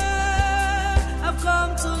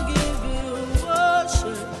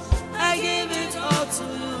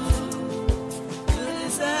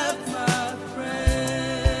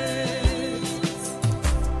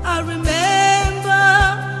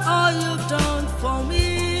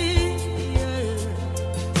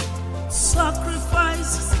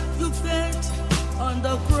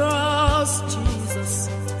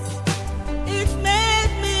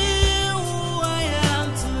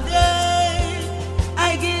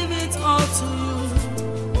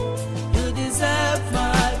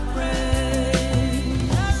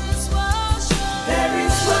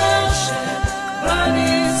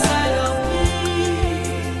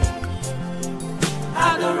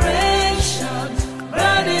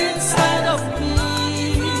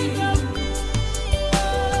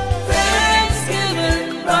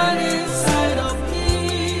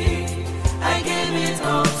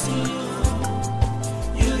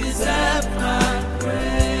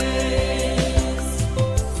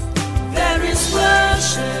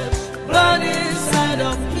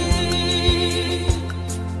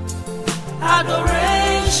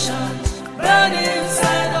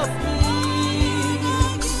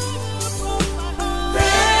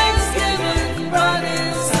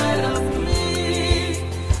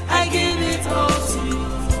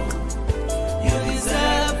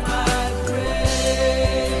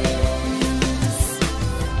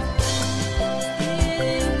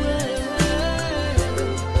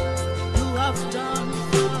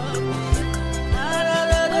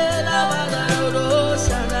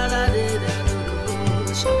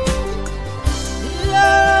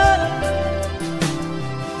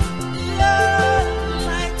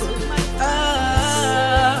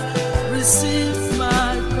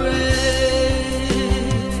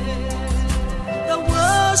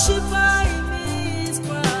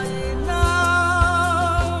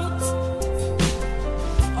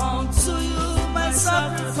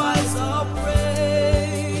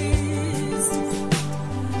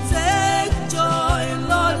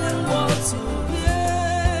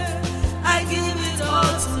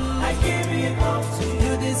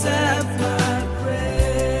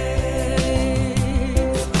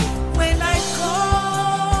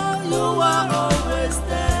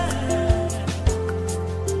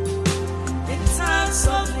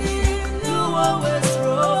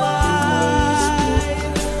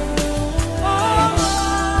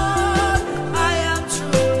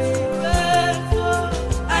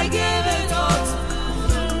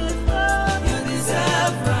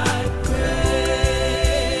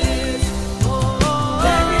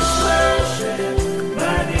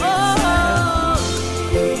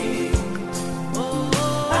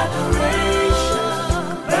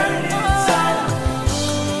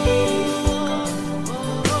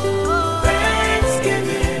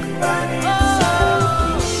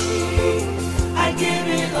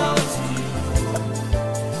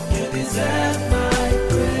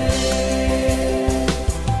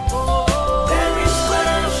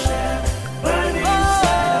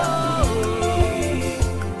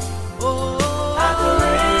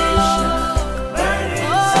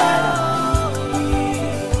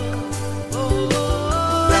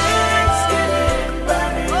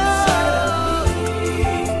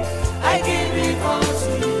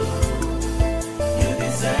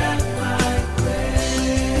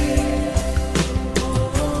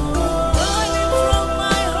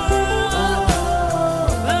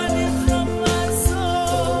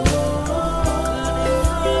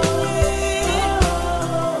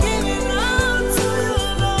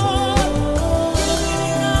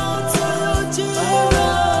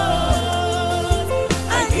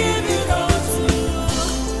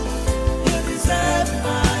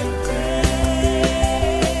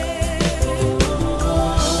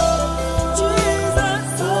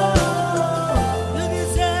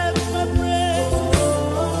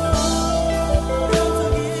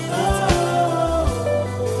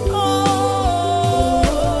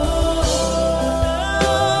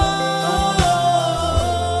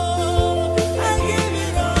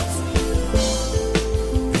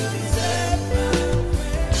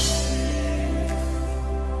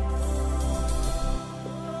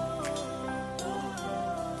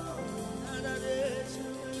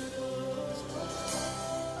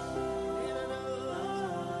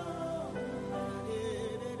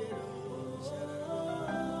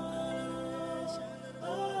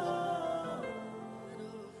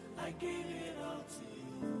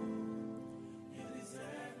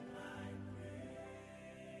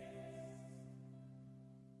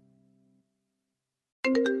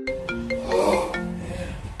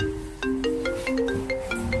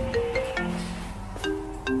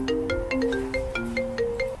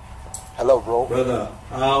 Hello, bro. Brother,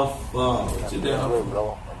 how far? I'm doing great,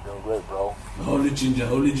 bro. I'm doing great, bro. Holy ginger,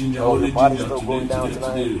 holy ginger, Oh, holy your body's ginger. still going down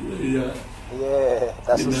Today. Yeah. Yeah,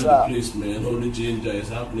 that's what's Remember up. the place, man. Holy ginger is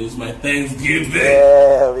happening. It's my Thanksgiving.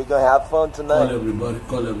 Yeah, we're gonna have fun tonight. Call everybody.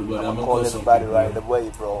 Call everybody. I'm gonna calling call everybody some right people. away,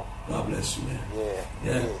 bro. God bless you, man. Yeah.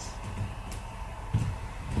 Yeah. Yes.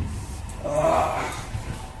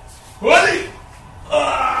 Holy!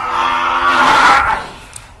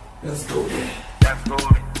 Let's go, man. That's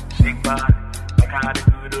for me, shake body. Like how they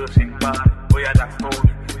do the shake body. Oh yeah, that's for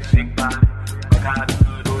me, shake body. Like how they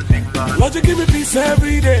do the shake body. Lord, you give me peace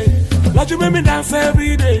every day. Lord, you make me dance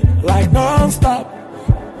every day, like non-stop.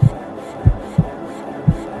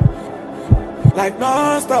 Like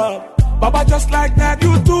non-stop. Baba, just like that,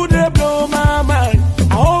 you do they blow my mind.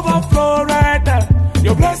 I overflow right now.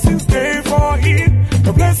 Your blessings stay for it.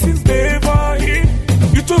 Your blessings stay for it.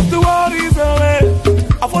 You took the worries away.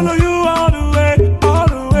 I follow you all the way, all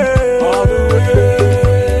the way, all the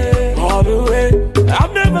way, all the way.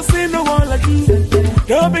 I've never seen no one like you.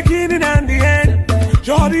 The beginning and the end.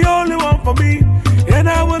 You're the only one for me, and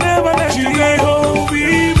I will never let you go.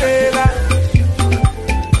 Be better.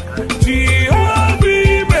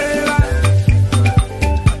 Be better.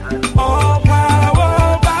 All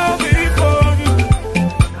power bow before you.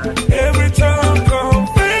 Every tongue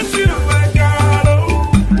confess you, my God.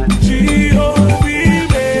 Oh, Jehovah, be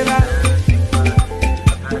better.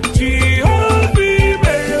 Jehovah, be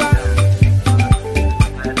better.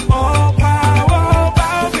 All power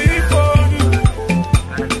bow before you.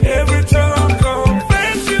 Every tongue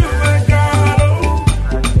confess you, my God.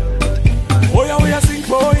 Oh yeah, we are sing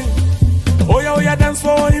for him. Oh yeah, dance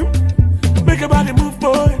for him. Make your body move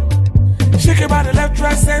for him. Shake your body left,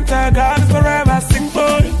 right, center. God is forever, sing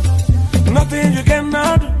for him. Nothing you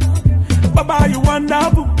cannot do. Baba, you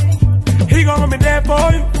wonderful. He gonna be there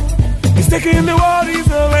for you. He's taking the worries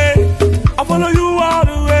away. I follow you all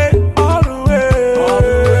the way, all the way, all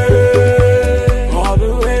the way, all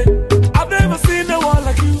the way. I've never seen no one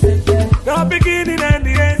like you. The beginning and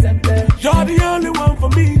the end. You're the only one for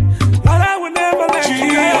me. But I will never let you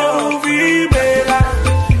go. Be better.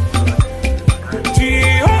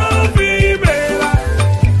 Jehovah, be better.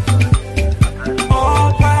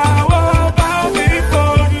 All power bow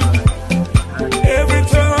before you. Every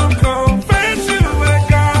tongue confess you, my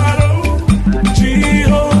God. Oh,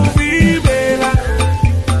 Jehovah, be better.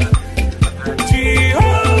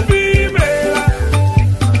 Jehovah, be better.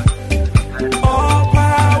 All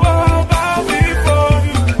power bow before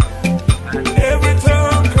you. Every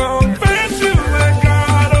tongue confess you, my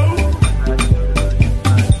God. Oh,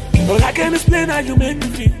 well, I can't explain how you make me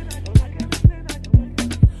feel.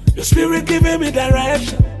 Your spirit giving me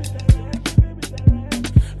direction.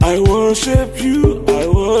 I worship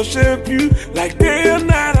you, like day and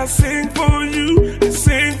night. I sing for you, I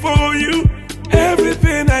sing for you.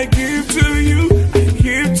 Everything I give to you, I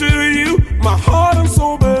give to you. My heart and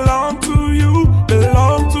soul belong to you,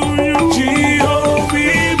 belong to you. Jehovah,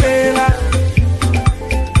 be better.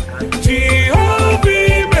 Jehovah,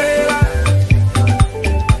 be better.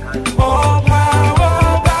 All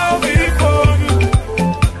power bow before you.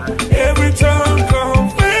 Every tongue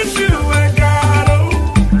confess you, my God. Oh,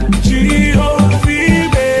 Jehovah, be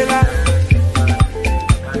better.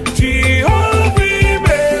 Jehovah, be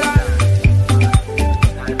better.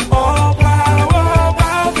 All power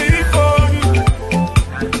bow before you.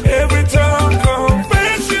 Every tongue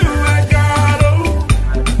confess you, my God. Oh,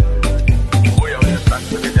 Oh yeah, we start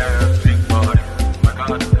to the dance, shake body. My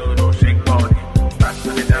God, do the shake body. Start to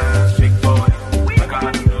the dance, shake body. My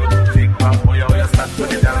God, do the shake body. Oh yeah, we start to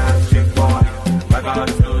the dance, shake body. My God,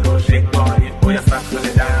 do the shake body. Oh yeah, start to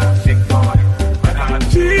the dance, shake body. My God, do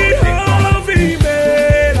the shake body. Jehovah, be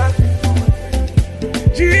better.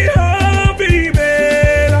 Jehovah, be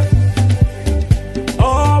better.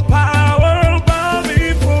 All power bow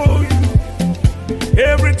before you.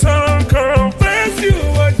 Every tongue confess you,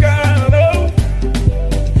 my God. Oh,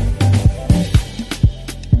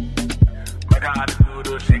 My God, do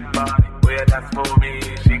the shake body. Oh yeah, that's for me,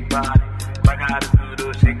 shake body. My God, do the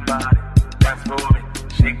shake body. That's for me,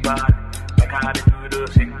 shake body. My God, do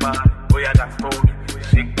the shake body. Oh yeah, that's for me,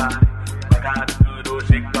 shake body. My God, do the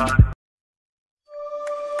shake body.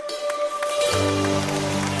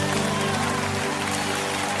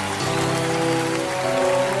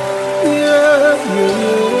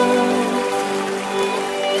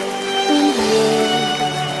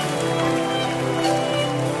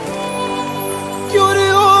 You're the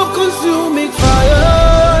all-consuming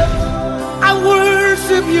fire. I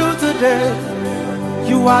worship you today.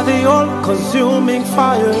 You are the all-consuming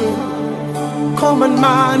fire. Come and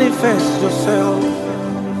manifest yourself.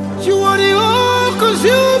 You are the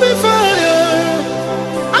all-consuming fire.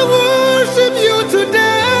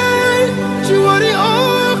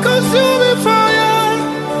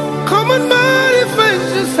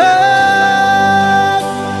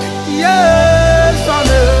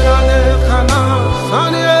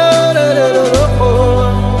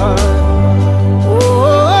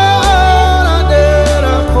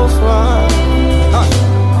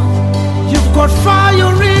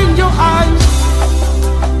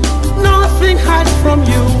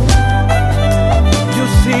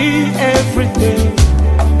 everything,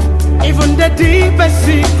 even the deepest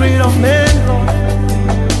secret of men, Lord.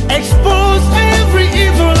 Expose every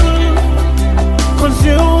evil,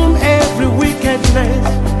 consume every wickedness.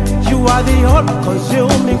 You are the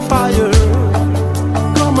all-consuming fire.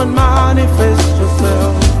 Come and manifest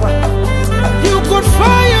yourself. You got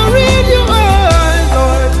fire in your eyes,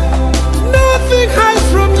 Lord. Nothing hides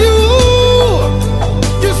from you.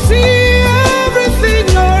 You see everything,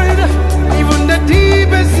 Lord. Even the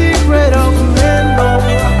deepest secret of men, Lord.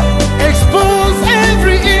 Expose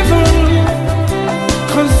every evil,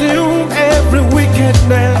 consume every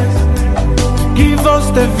wickedness. Give us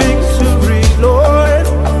the victory, Lord.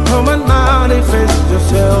 Come and manifest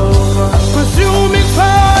yourself. Consuming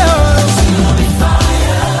fire. Consuming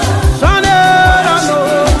fire. Son, I know.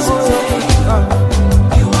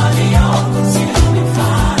 You are the all-consuming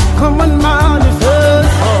fire. Come and manifest.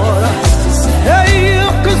 Hey,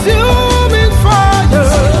 consuming fire.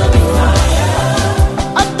 Consuming fire.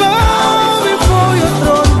 I bow before your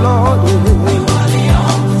throne, Lord. You are the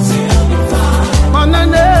all-consuming fire. Man, I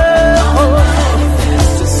know.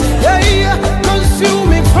 Consuming fire.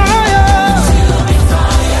 Consuming fire.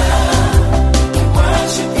 We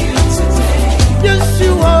worship you today. Yes,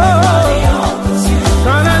 you are.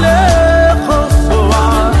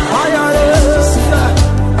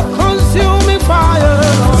 Consuming fire.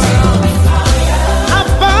 I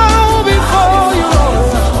bow before you,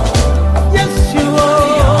 Lord. Yes, you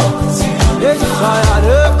are. Yes, I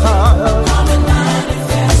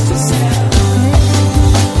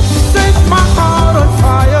set my heart on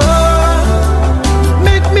fire.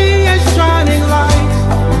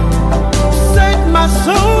 My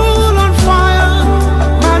soul on fire,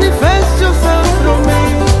 manifest yourself through me,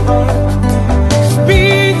 Lord.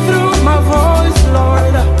 Speak through my voice,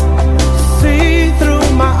 Lord. See through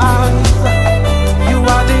my eyes. You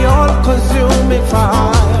are the all-consuming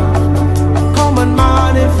fire. Come and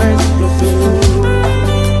manifest yourself.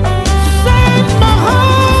 Set my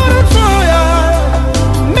heart on fire.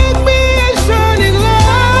 Make me a shining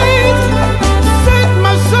light. Set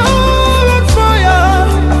my soul on fire.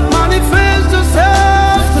 Manifest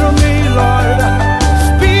yourself through me, Lord.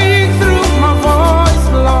 Speak through my voice,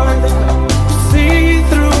 Lord. See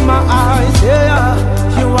through my eyes. Yeah,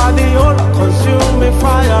 you are the all-consuming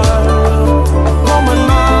fire. Come and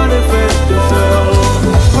manifest yourself.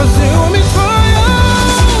 Consuming fire.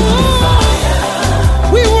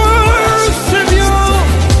 We worship you.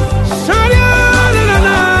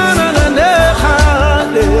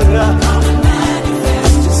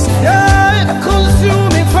 Yeah,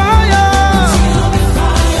 consuming fire.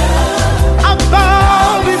 I bow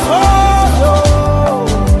before you.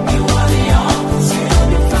 You are the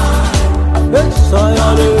all-consuming fire. Yes, I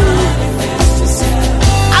am.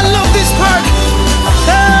 I love this part.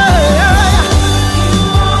 Yeah.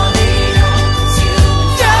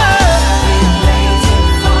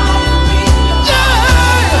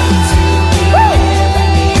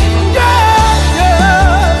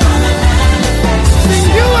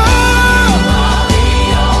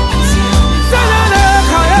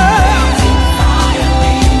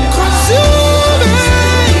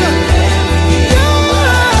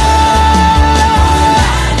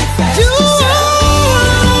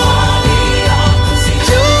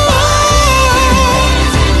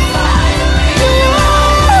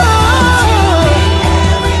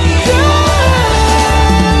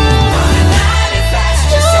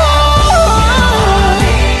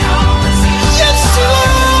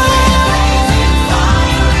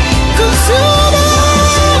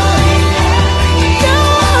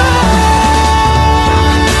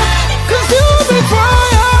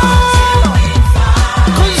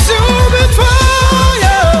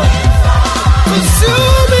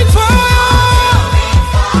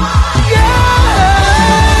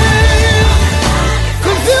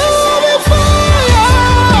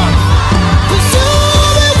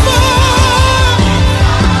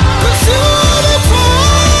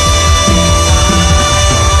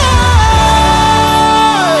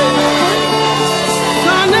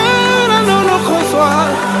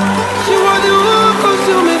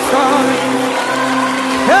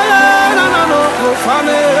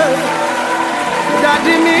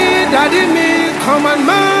 Daddy me, come and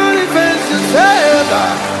manifest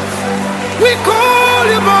yourself. We call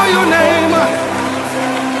you by your name.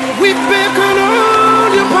 We beckon on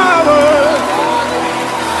your power.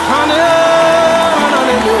 Hallelujah.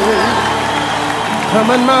 Come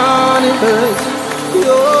and manifest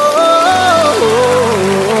yourself.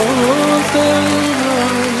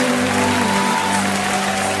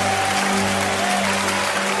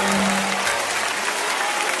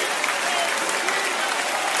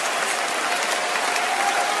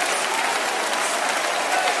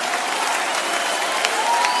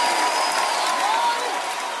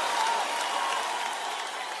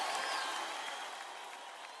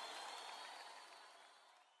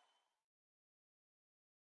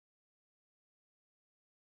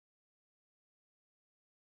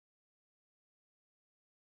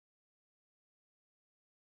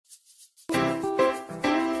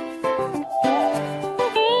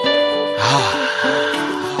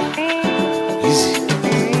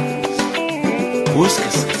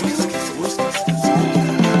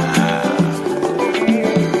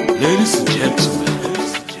 Ladies and gentlemen,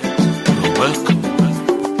 you're welcome.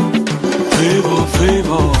 Favor,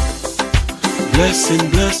 favor, blessing,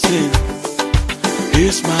 blessing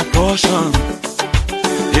is my portion,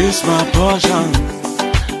 is my portion.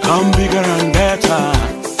 Come bigger and better,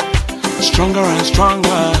 stronger and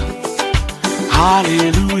stronger.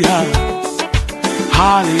 Hallelujah,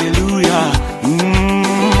 hallelujah.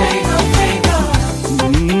 Favor, favor,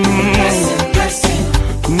 blessing, blessing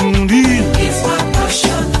is my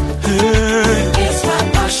portion, is my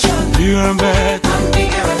portion. Bigger and better, I'm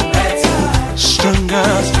bigger and better, stronger,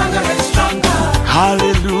 stronger and stronger.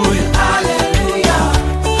 hallelujah, Hallelujah,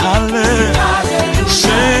 hallelujah. hallelujah.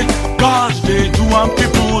 Say, God's day to one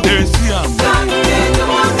people, they see him. God made the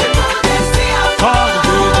one people they see I'm God's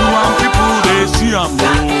day to one people, they see him.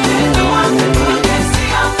 God made the one people they see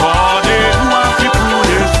I'm God day to one people,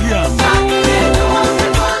 they see him. God made the one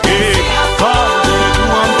people they Hey, see I'm God day to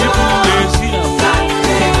one people, they see him. God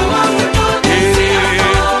made the one people they see I'm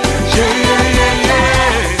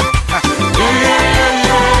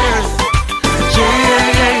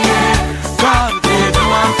God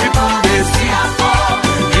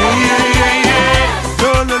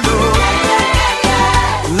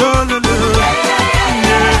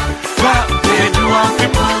day to one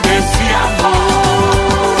people, they see him.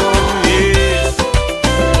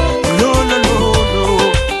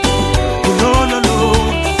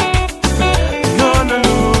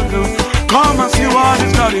 Come and see what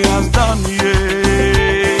His God has done,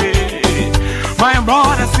 yeah. My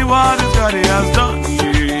brother, see what His God has done,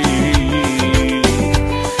 yeah.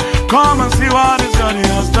 Come and see what His God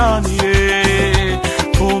has done, yeah.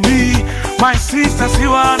 For me, my sister, see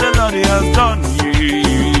what the Lord has done, yeah.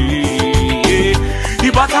 He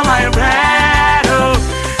butter my bread, oh,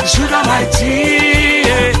 sugar my tea,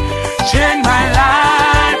 yeah. Change my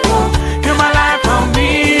life, oh, give my life from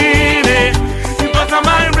me, yeah. He butter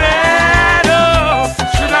my bread, oh,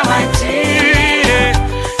 sugar my tea, yeah.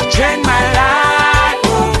 Change my life, oh,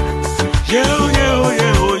 yeah, yeah,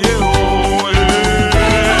 yeah, yeah,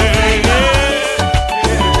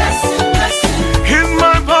 blessing, blessing He's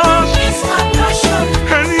my boss, is my portion,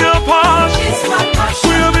 and your boss. is my portion.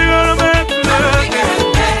 We'll be gonna make I'm bigger and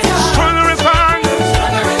better, stronger and stronger.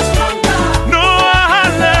 stronger and stronger. No,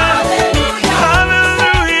 hallelujah, Hallelujah,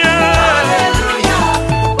 hallelujah. hallelujah.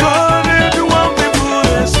 God, if you want people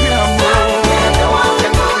to see him more, The one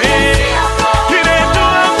people they see I'm He didn't do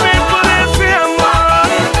want people to see him more.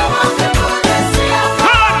 the one people they see I'm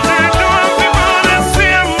God, if you want people to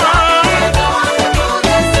see him more, the one people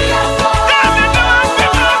they see I'm God, if you want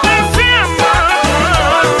people to see him more.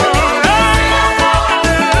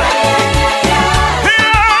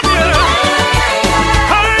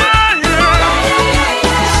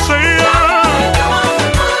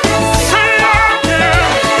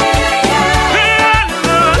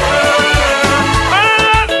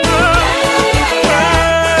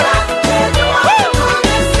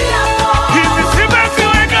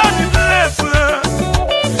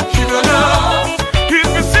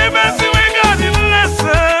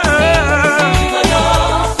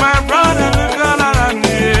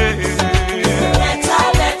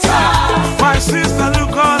 My sister,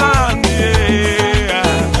 look all around me.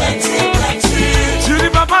 To the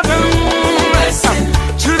papa, them.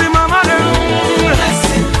 To the mama, them.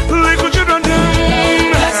 Little children,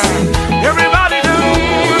 them. Everybody, them.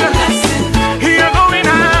 You're going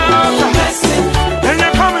out, and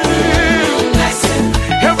you're coming in.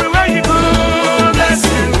 Everywhere you go,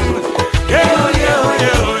 blessing. Yeah, yeah,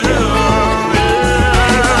 yeah, yeah.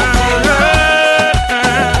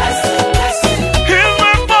 Here's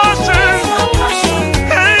my portion,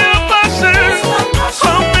 and your portion.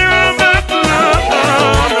 From me, I'm back to love.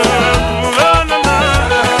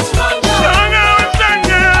 Stronger and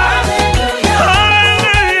stronger.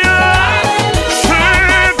 Hallelujah.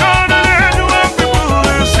 Say, God, let you want people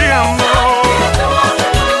to see him more.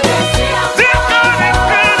 This God is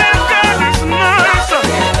good, this God is nice.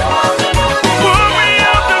 Pull me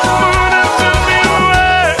out this moon and send me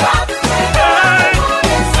away. God, let you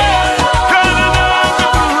want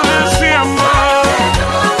people to see him more.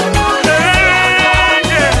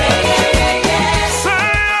 Yeah. Say,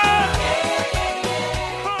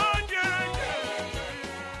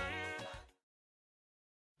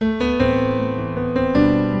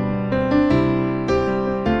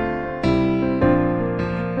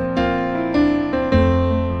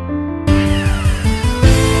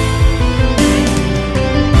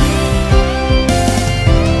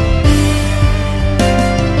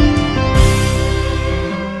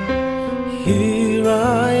 Here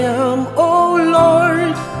I am, oh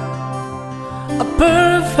Lord, a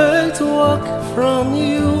work from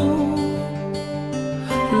you.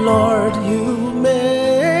 Lord, you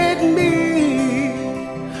made me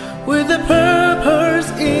with a purpose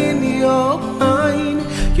in your mind.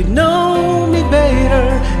 You know me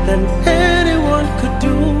better than anyone could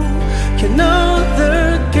do.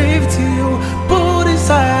 Another gave to you, put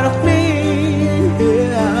inside of me.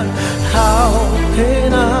 Yeah. How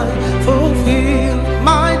can I fulfill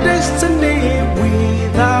my destiny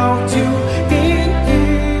without you in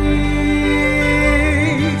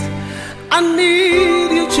it? I need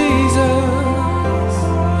you, Jesus.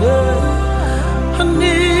 Yeah. I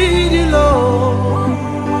need you, Lord.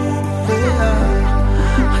 Yeah.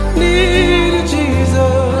 I need you,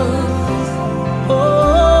 Jesus.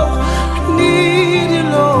 Oh, I need you,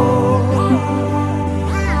 Lord.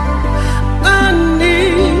 I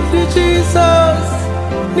need you, Jesus.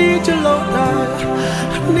 Need you, Lord.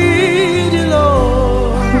 I need you,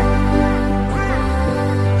 Lord.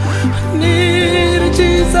 I need you,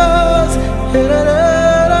 Jesus.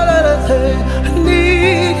 I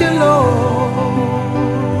need you, Lord.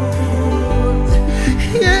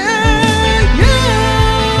 Yeah, yeah.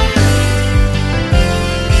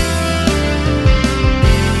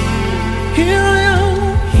 Here I am.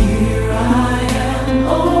 Here I am,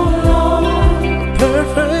 oh Lord.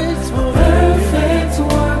 Perfect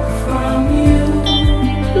work from you.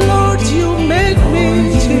 Lord, you make me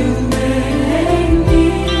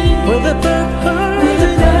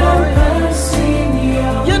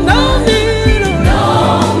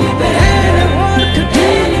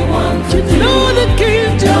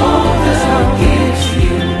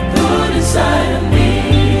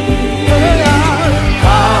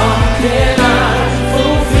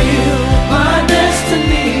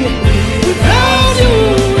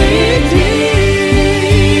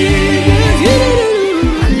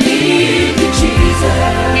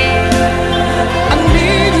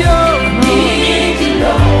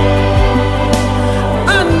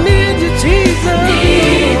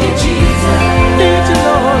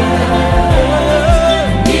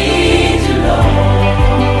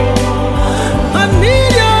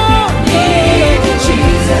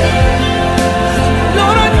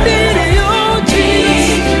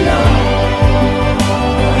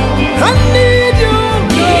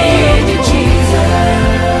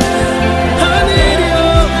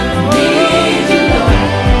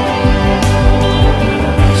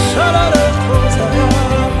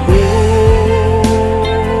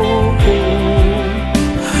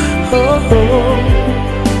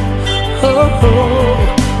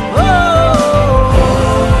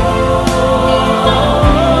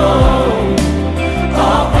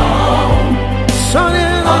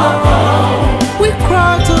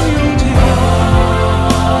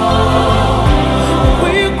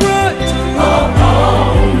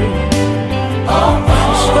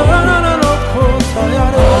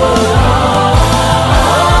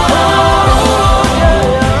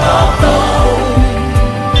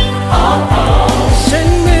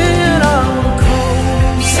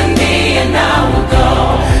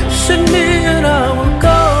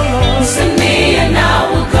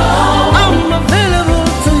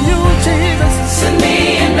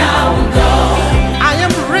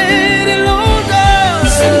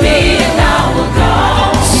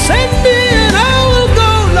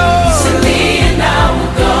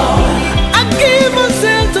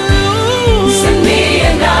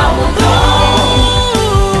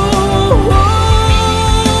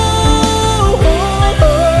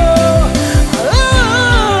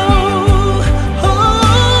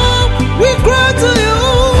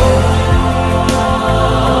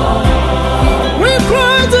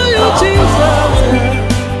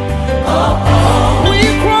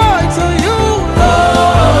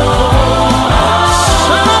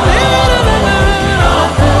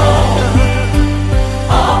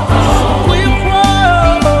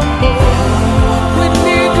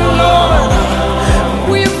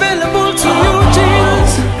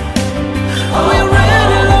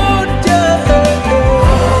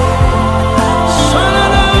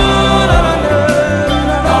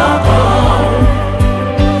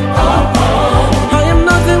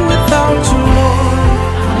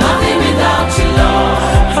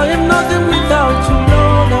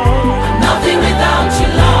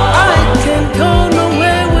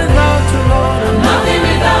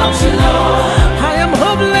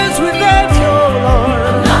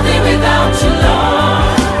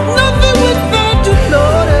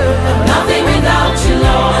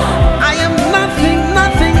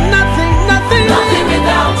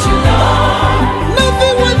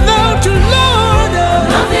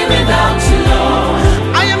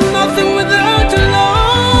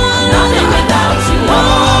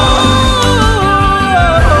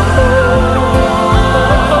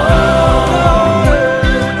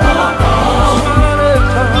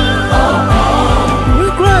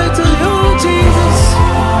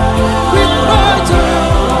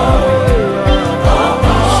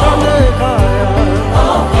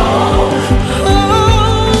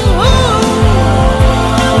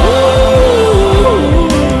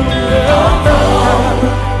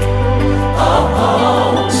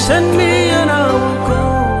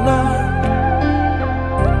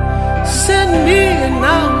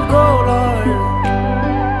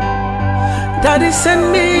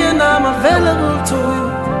send me and I'm available to you.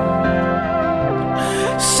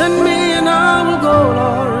 Send me and I will go,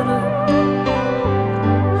 Lord.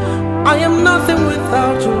 I am nothing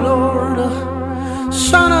without you, Lord.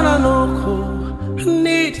 Shananoko, I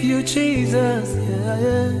need you, Jesus. Yeah,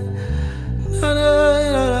 yeah.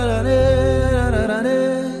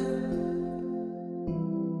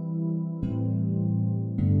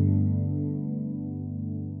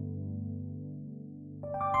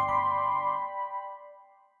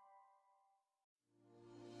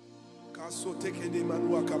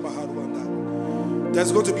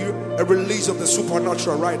 There's going to be a release of the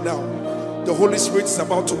supernatural right now. The Holy Spirit is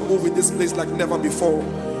about to move in this place like never before.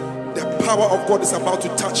 The power of God is about to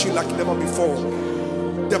touch you like never before.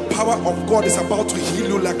 The power of God is about to heal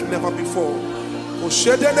you like never before.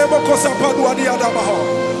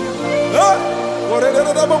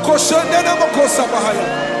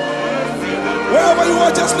 Wherever you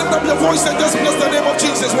are, just lift up your voice and just bless the name of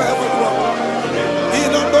Jesus wherever you are.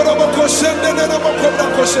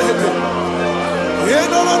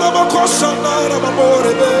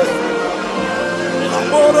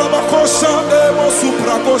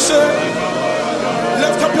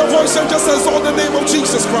 Lift up your voice and just exalt the name of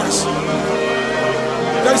Jesus Christ.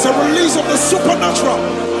 There is a release of the supernatural.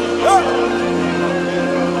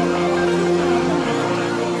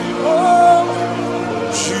 Oh,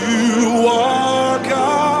 you are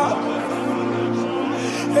God.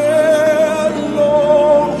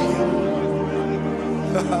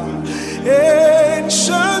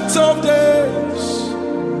 Ancient of days,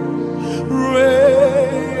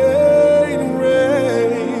 reign,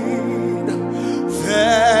 reign.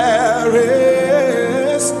 There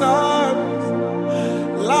is none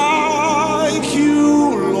like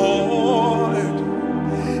you, Lord.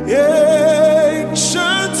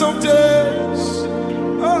 Ancient of days,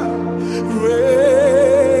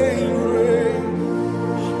 reign, reign.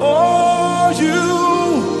 Oh, you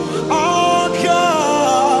are God.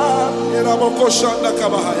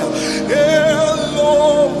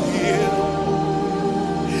 Elohim,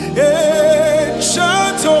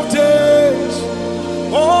 ancient of days,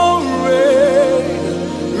 oh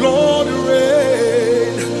reign, Lord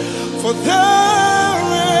reign, for there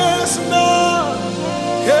is none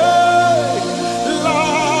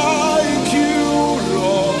like you,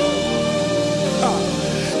 Lord.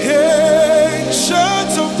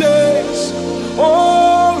 Ancient of days,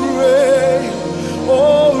 oh reign,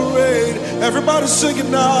 oh reign. Everybody sing it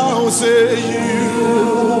now, say you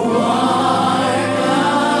are God.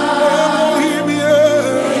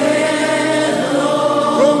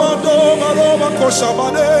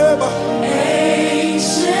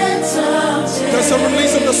 There's a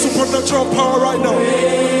release of the supernatural power right now.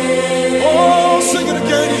 Oh, sing it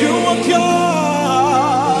again. You are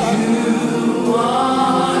God. You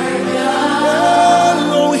are God.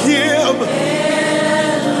 Elohim.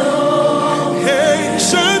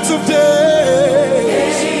 Ancient of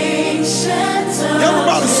days.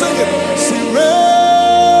 Everybody sing it. Sing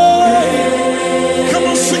rain. Come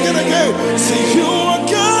on, sing it again. Say you are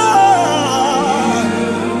God.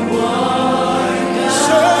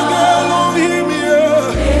 Sing Elohim,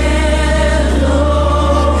 yeah.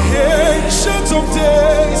 Ancient of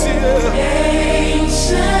days, yeah.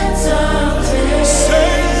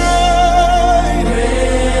 Say rain.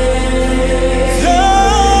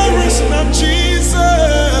 There is none,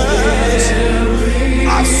 Jesus.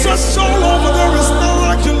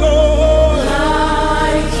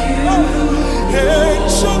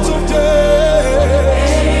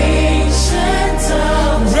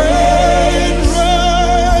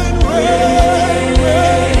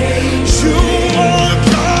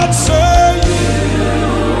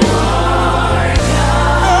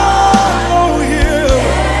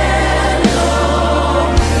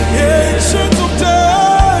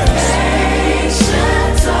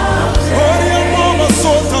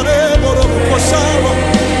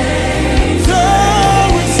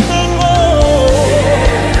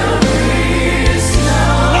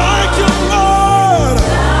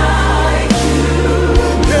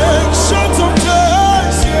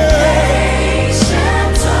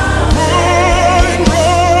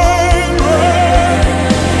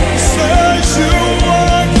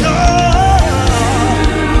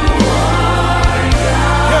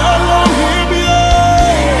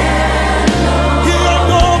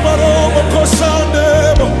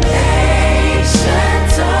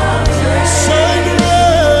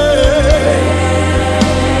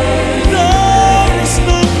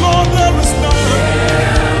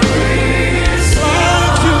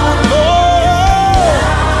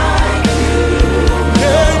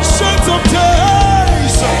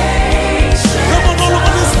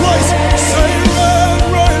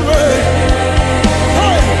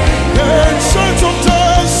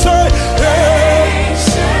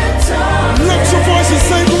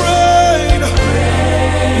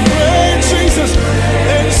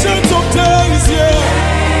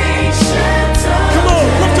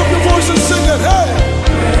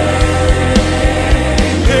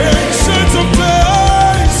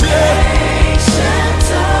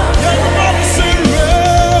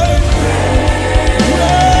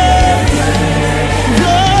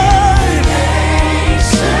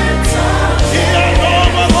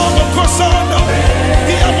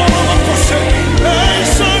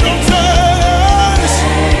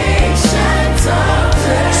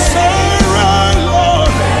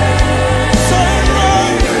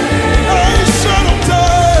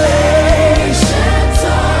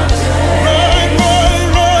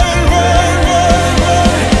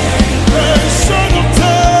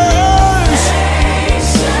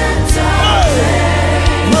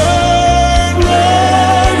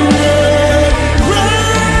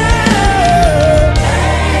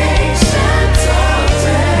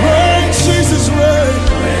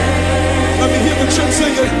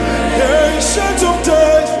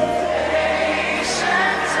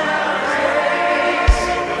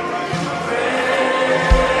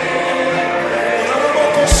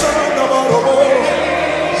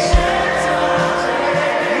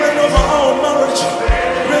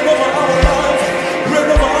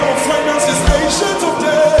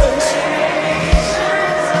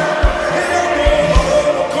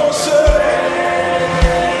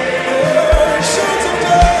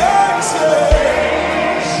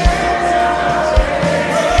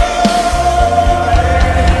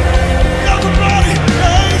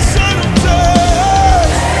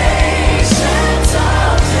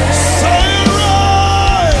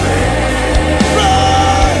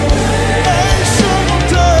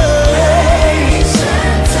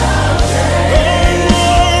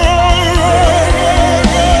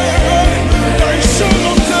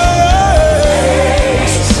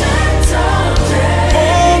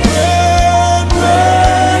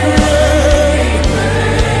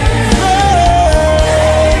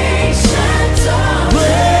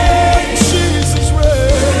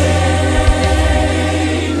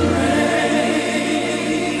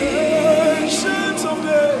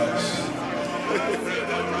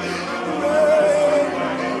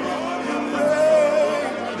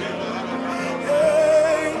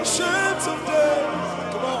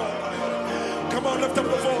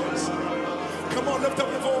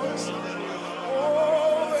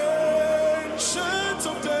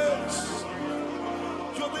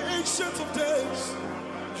 ancient of days.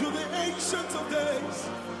 You're the ancient of days.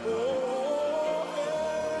 Oh,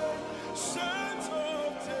 ancient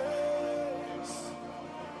of days.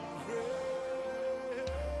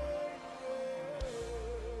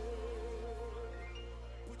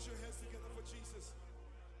 Put your hands together for Jesus.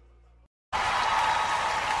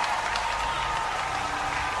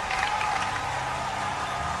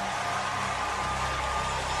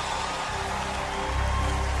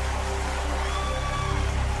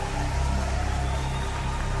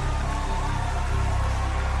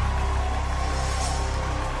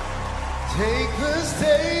 Take the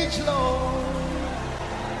stage, Lord,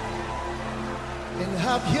 and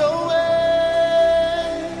have your way.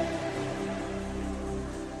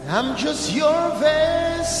 I'm just your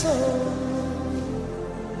vessel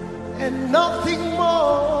and nothing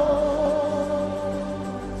more.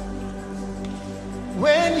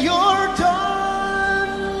 When you're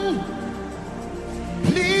done,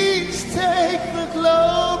 please take the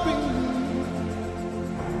glory.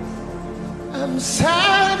 I'm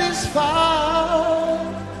satisfied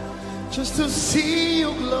just to see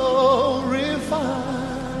you glorified.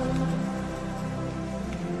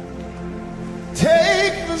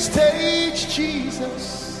 Take the stage,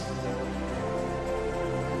 Jesus,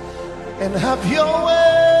 and have your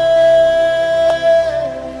way.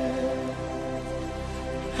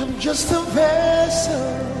 I'm just a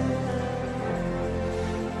vessel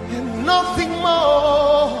and nothing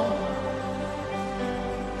more.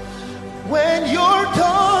 When you're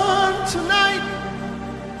done tonight,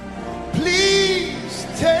 please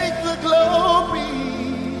take the glory.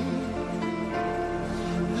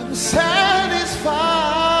 I'm satisfied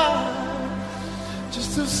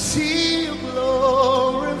just to see you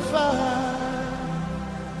glorified.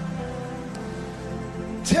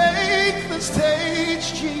 Take the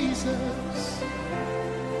stage, Jesus,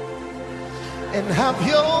 and have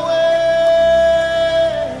your way.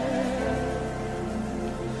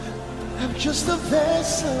 I'm just a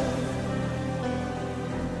vessel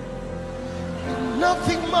and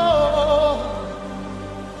nothing more.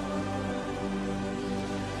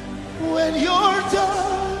 When you're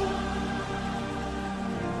done,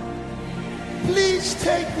 please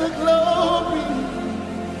take the glory.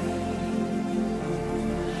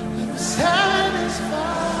 I'm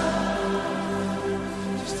satisfied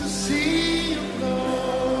just to see you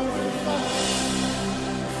glorified.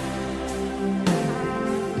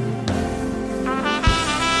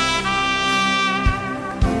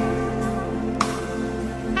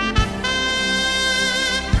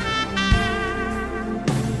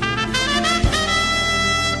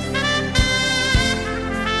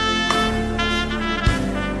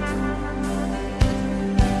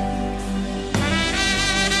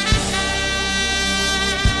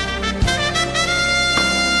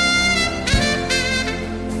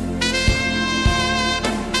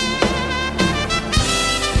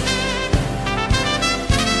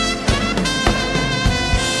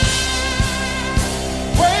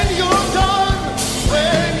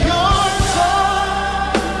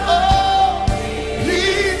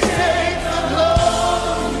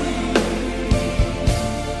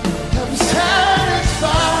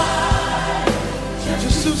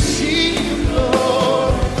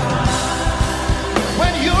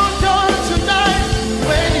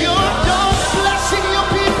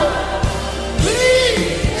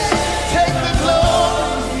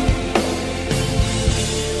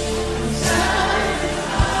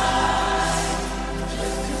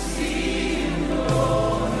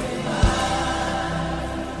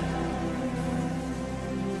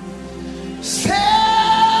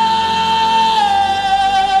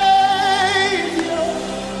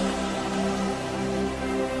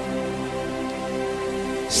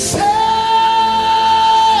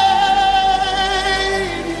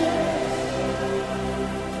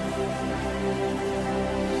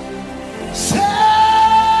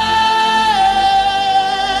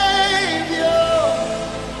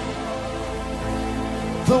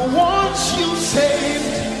 The ones you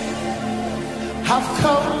saved have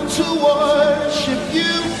come to worship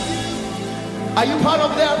you. Are you part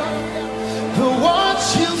of them? The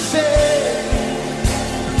ones you saved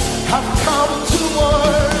have come to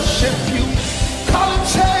worship you. Call him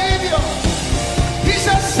Savior. He's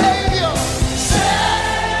a Savior.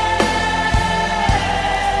 Savior.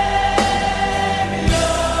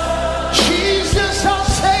 Jesus our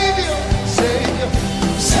Savior. Savior.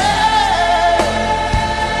 Savior.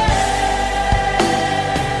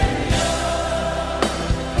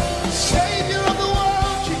 Savior of the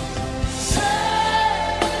world, Jesus.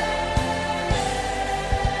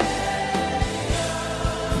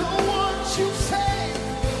 The ones you saved,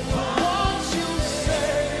 the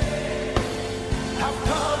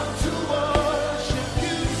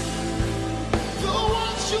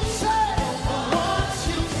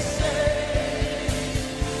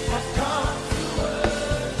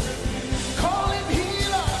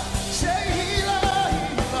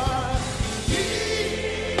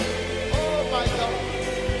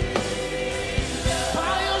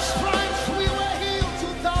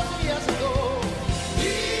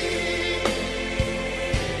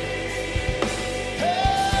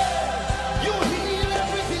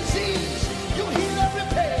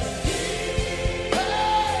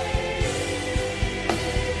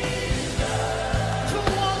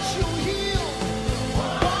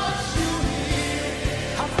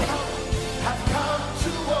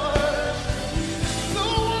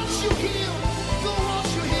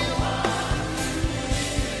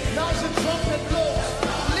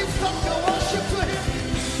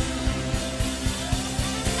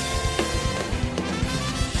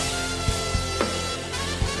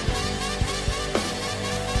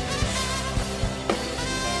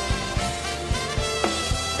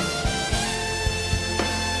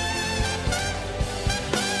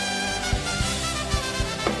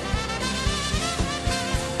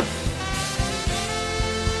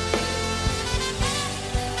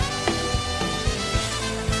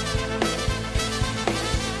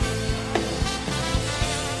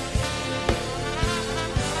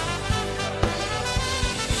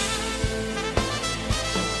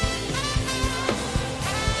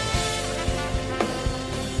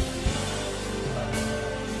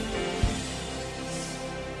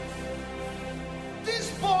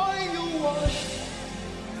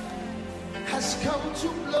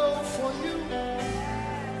go for you.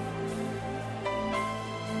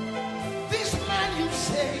 This man you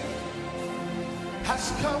say has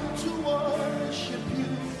come to worship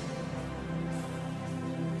you.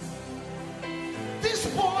 This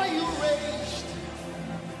boy you raised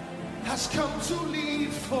has come to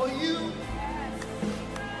live for you.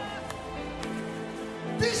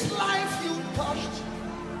 This life you touched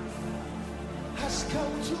has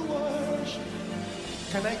come to worship.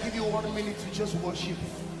 Can I give you 1 minute to just worship?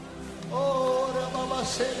 Oh, Rababa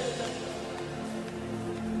said,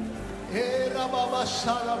 Rababa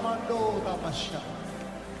Salamando Ramasha.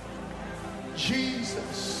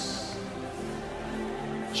 Jesus,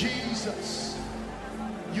 Jesus,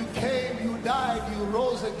 you came, you died, you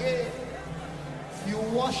rose again. You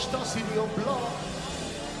washed us in your blood.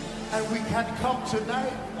 And we can come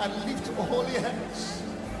tonight and lift holy hands.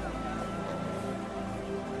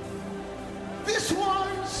 These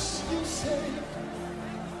ones you saved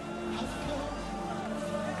have come.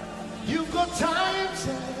 You've got times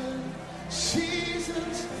and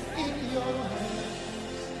seasons in your hands.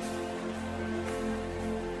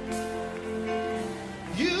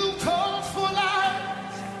 You called for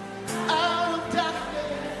light out of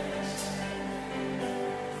darkness.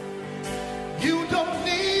 You don't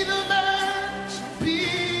need a man to be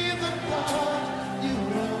the God you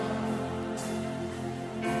are,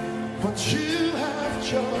 but you have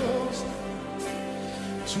chosen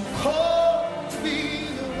to call me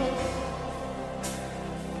your own.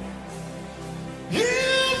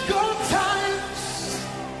 You've got times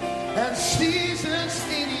and seasons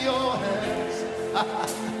in your hands.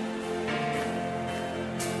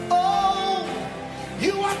 Oh,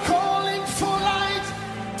 you are calling for light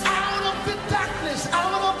out of the darkness,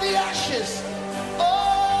 out of the ashes.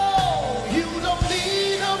 Oh, you don't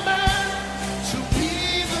need a man to be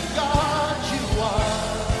the God you are,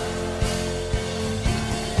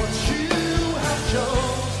 but you have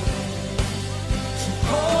chosen to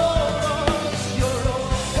call us your own.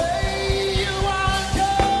 Hey, you are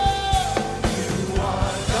God. You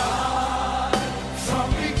are God from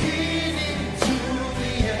beginning to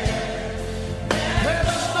the end. There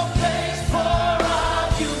is no place for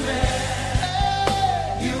argument.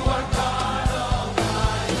 You are God all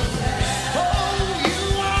by yourself. Oh, you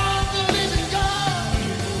are the living God.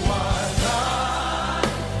 You are God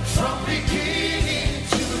from beginning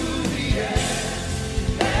to the end.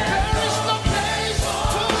 There is no place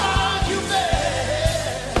for argument.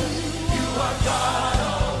 You are God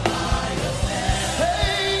all by yourself.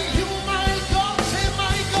 Hey, you my God, say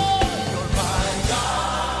my God. You're my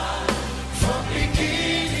God from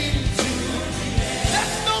beginning to the end.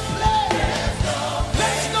 There's no place.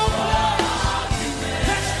 There's no place.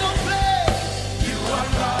 There's no place. You are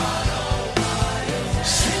God all by yourself.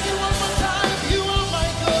 Sing it one more time. You are my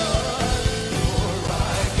God. You're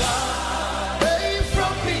my God. Hey,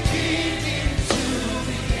 from beginning to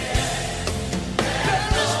the end.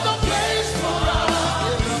 There is no place for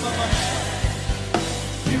argument.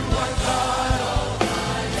 You are God all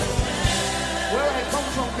by yourself. Where I come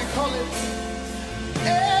from, we call it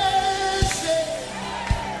Eze.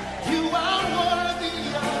 You are worthy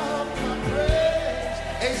of my praise.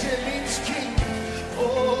 Eze means king. Oh,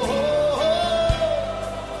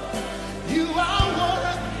 you are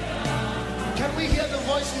worthy. Can we hear the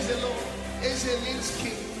voices alone? Eze means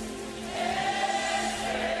king.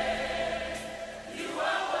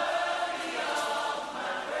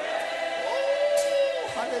 Oh,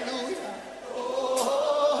 hallelujah. Oh,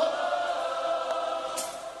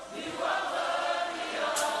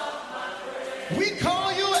 we call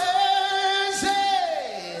you Eze,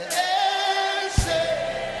 Eze.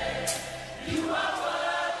 You are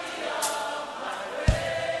worthy of my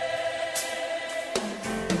praise.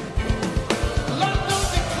 London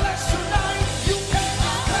declares tonight, you can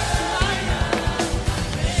declare tonight.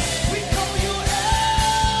 We call you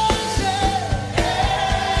Eze,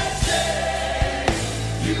 Eze.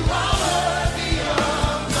 You are worthy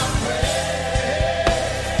of my praise.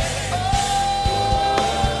 Oh,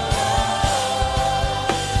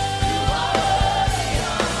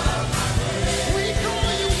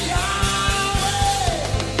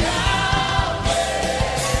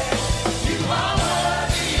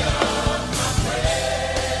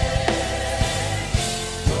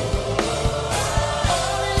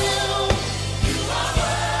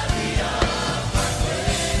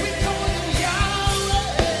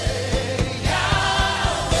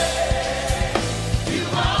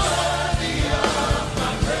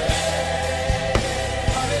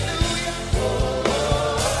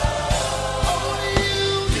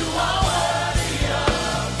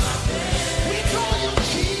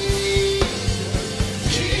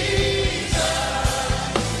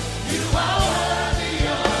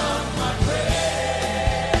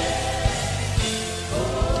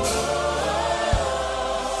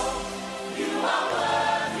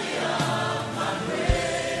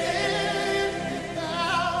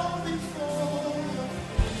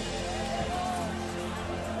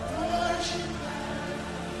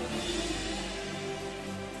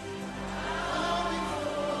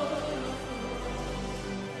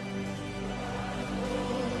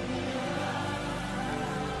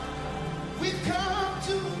 We've come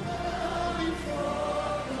to bow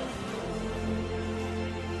before the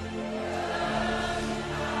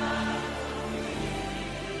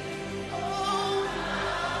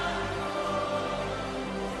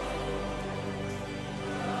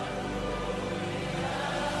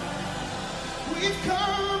We've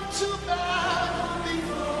come to bow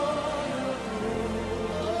before your throne.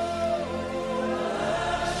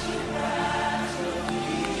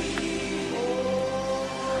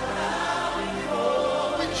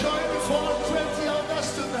 We join before 20 of us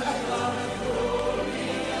tonight.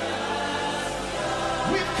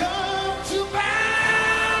 We've come to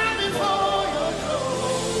bow before your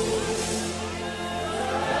throne.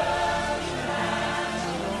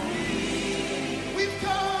 We've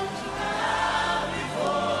come to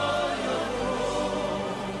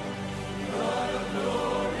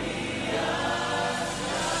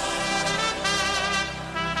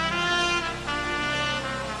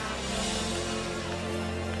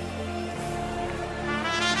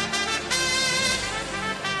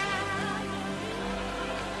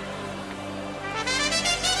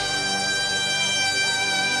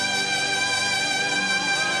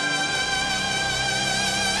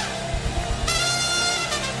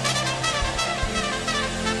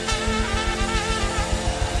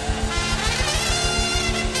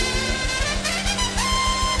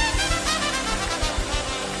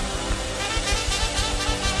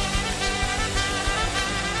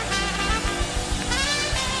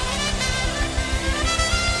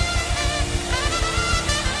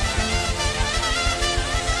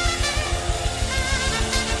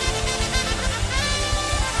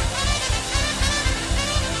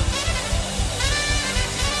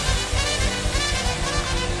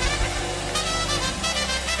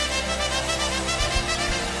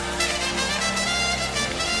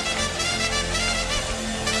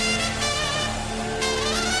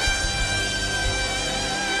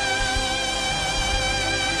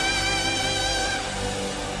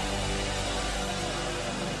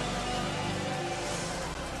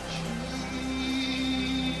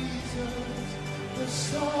the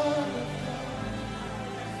Son of God.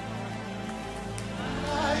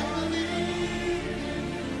 I believe in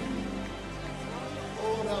you.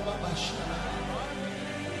 Oh, Rababashara.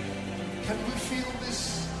 Can we feel this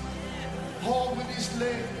hall with his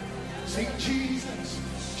leg? Sing Jesus.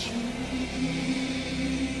 Jesus,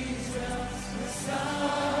 the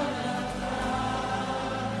Son of God.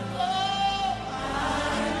 Oh,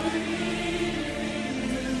 I believe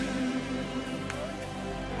in you.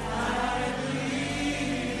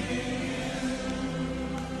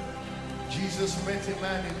 Jesus met a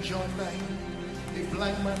man in John 9, a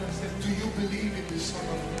blind man, and said, do you believe in the Son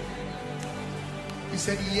of God? He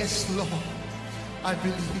said, yes, Lord, I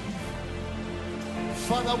believe.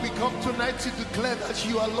 Father, we come tonight to declare that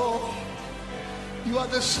you are Lord. You are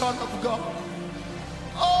the Son of God.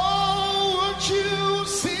 Oh, won't you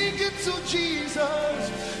sing it to Jesus?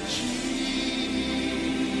 Jesus.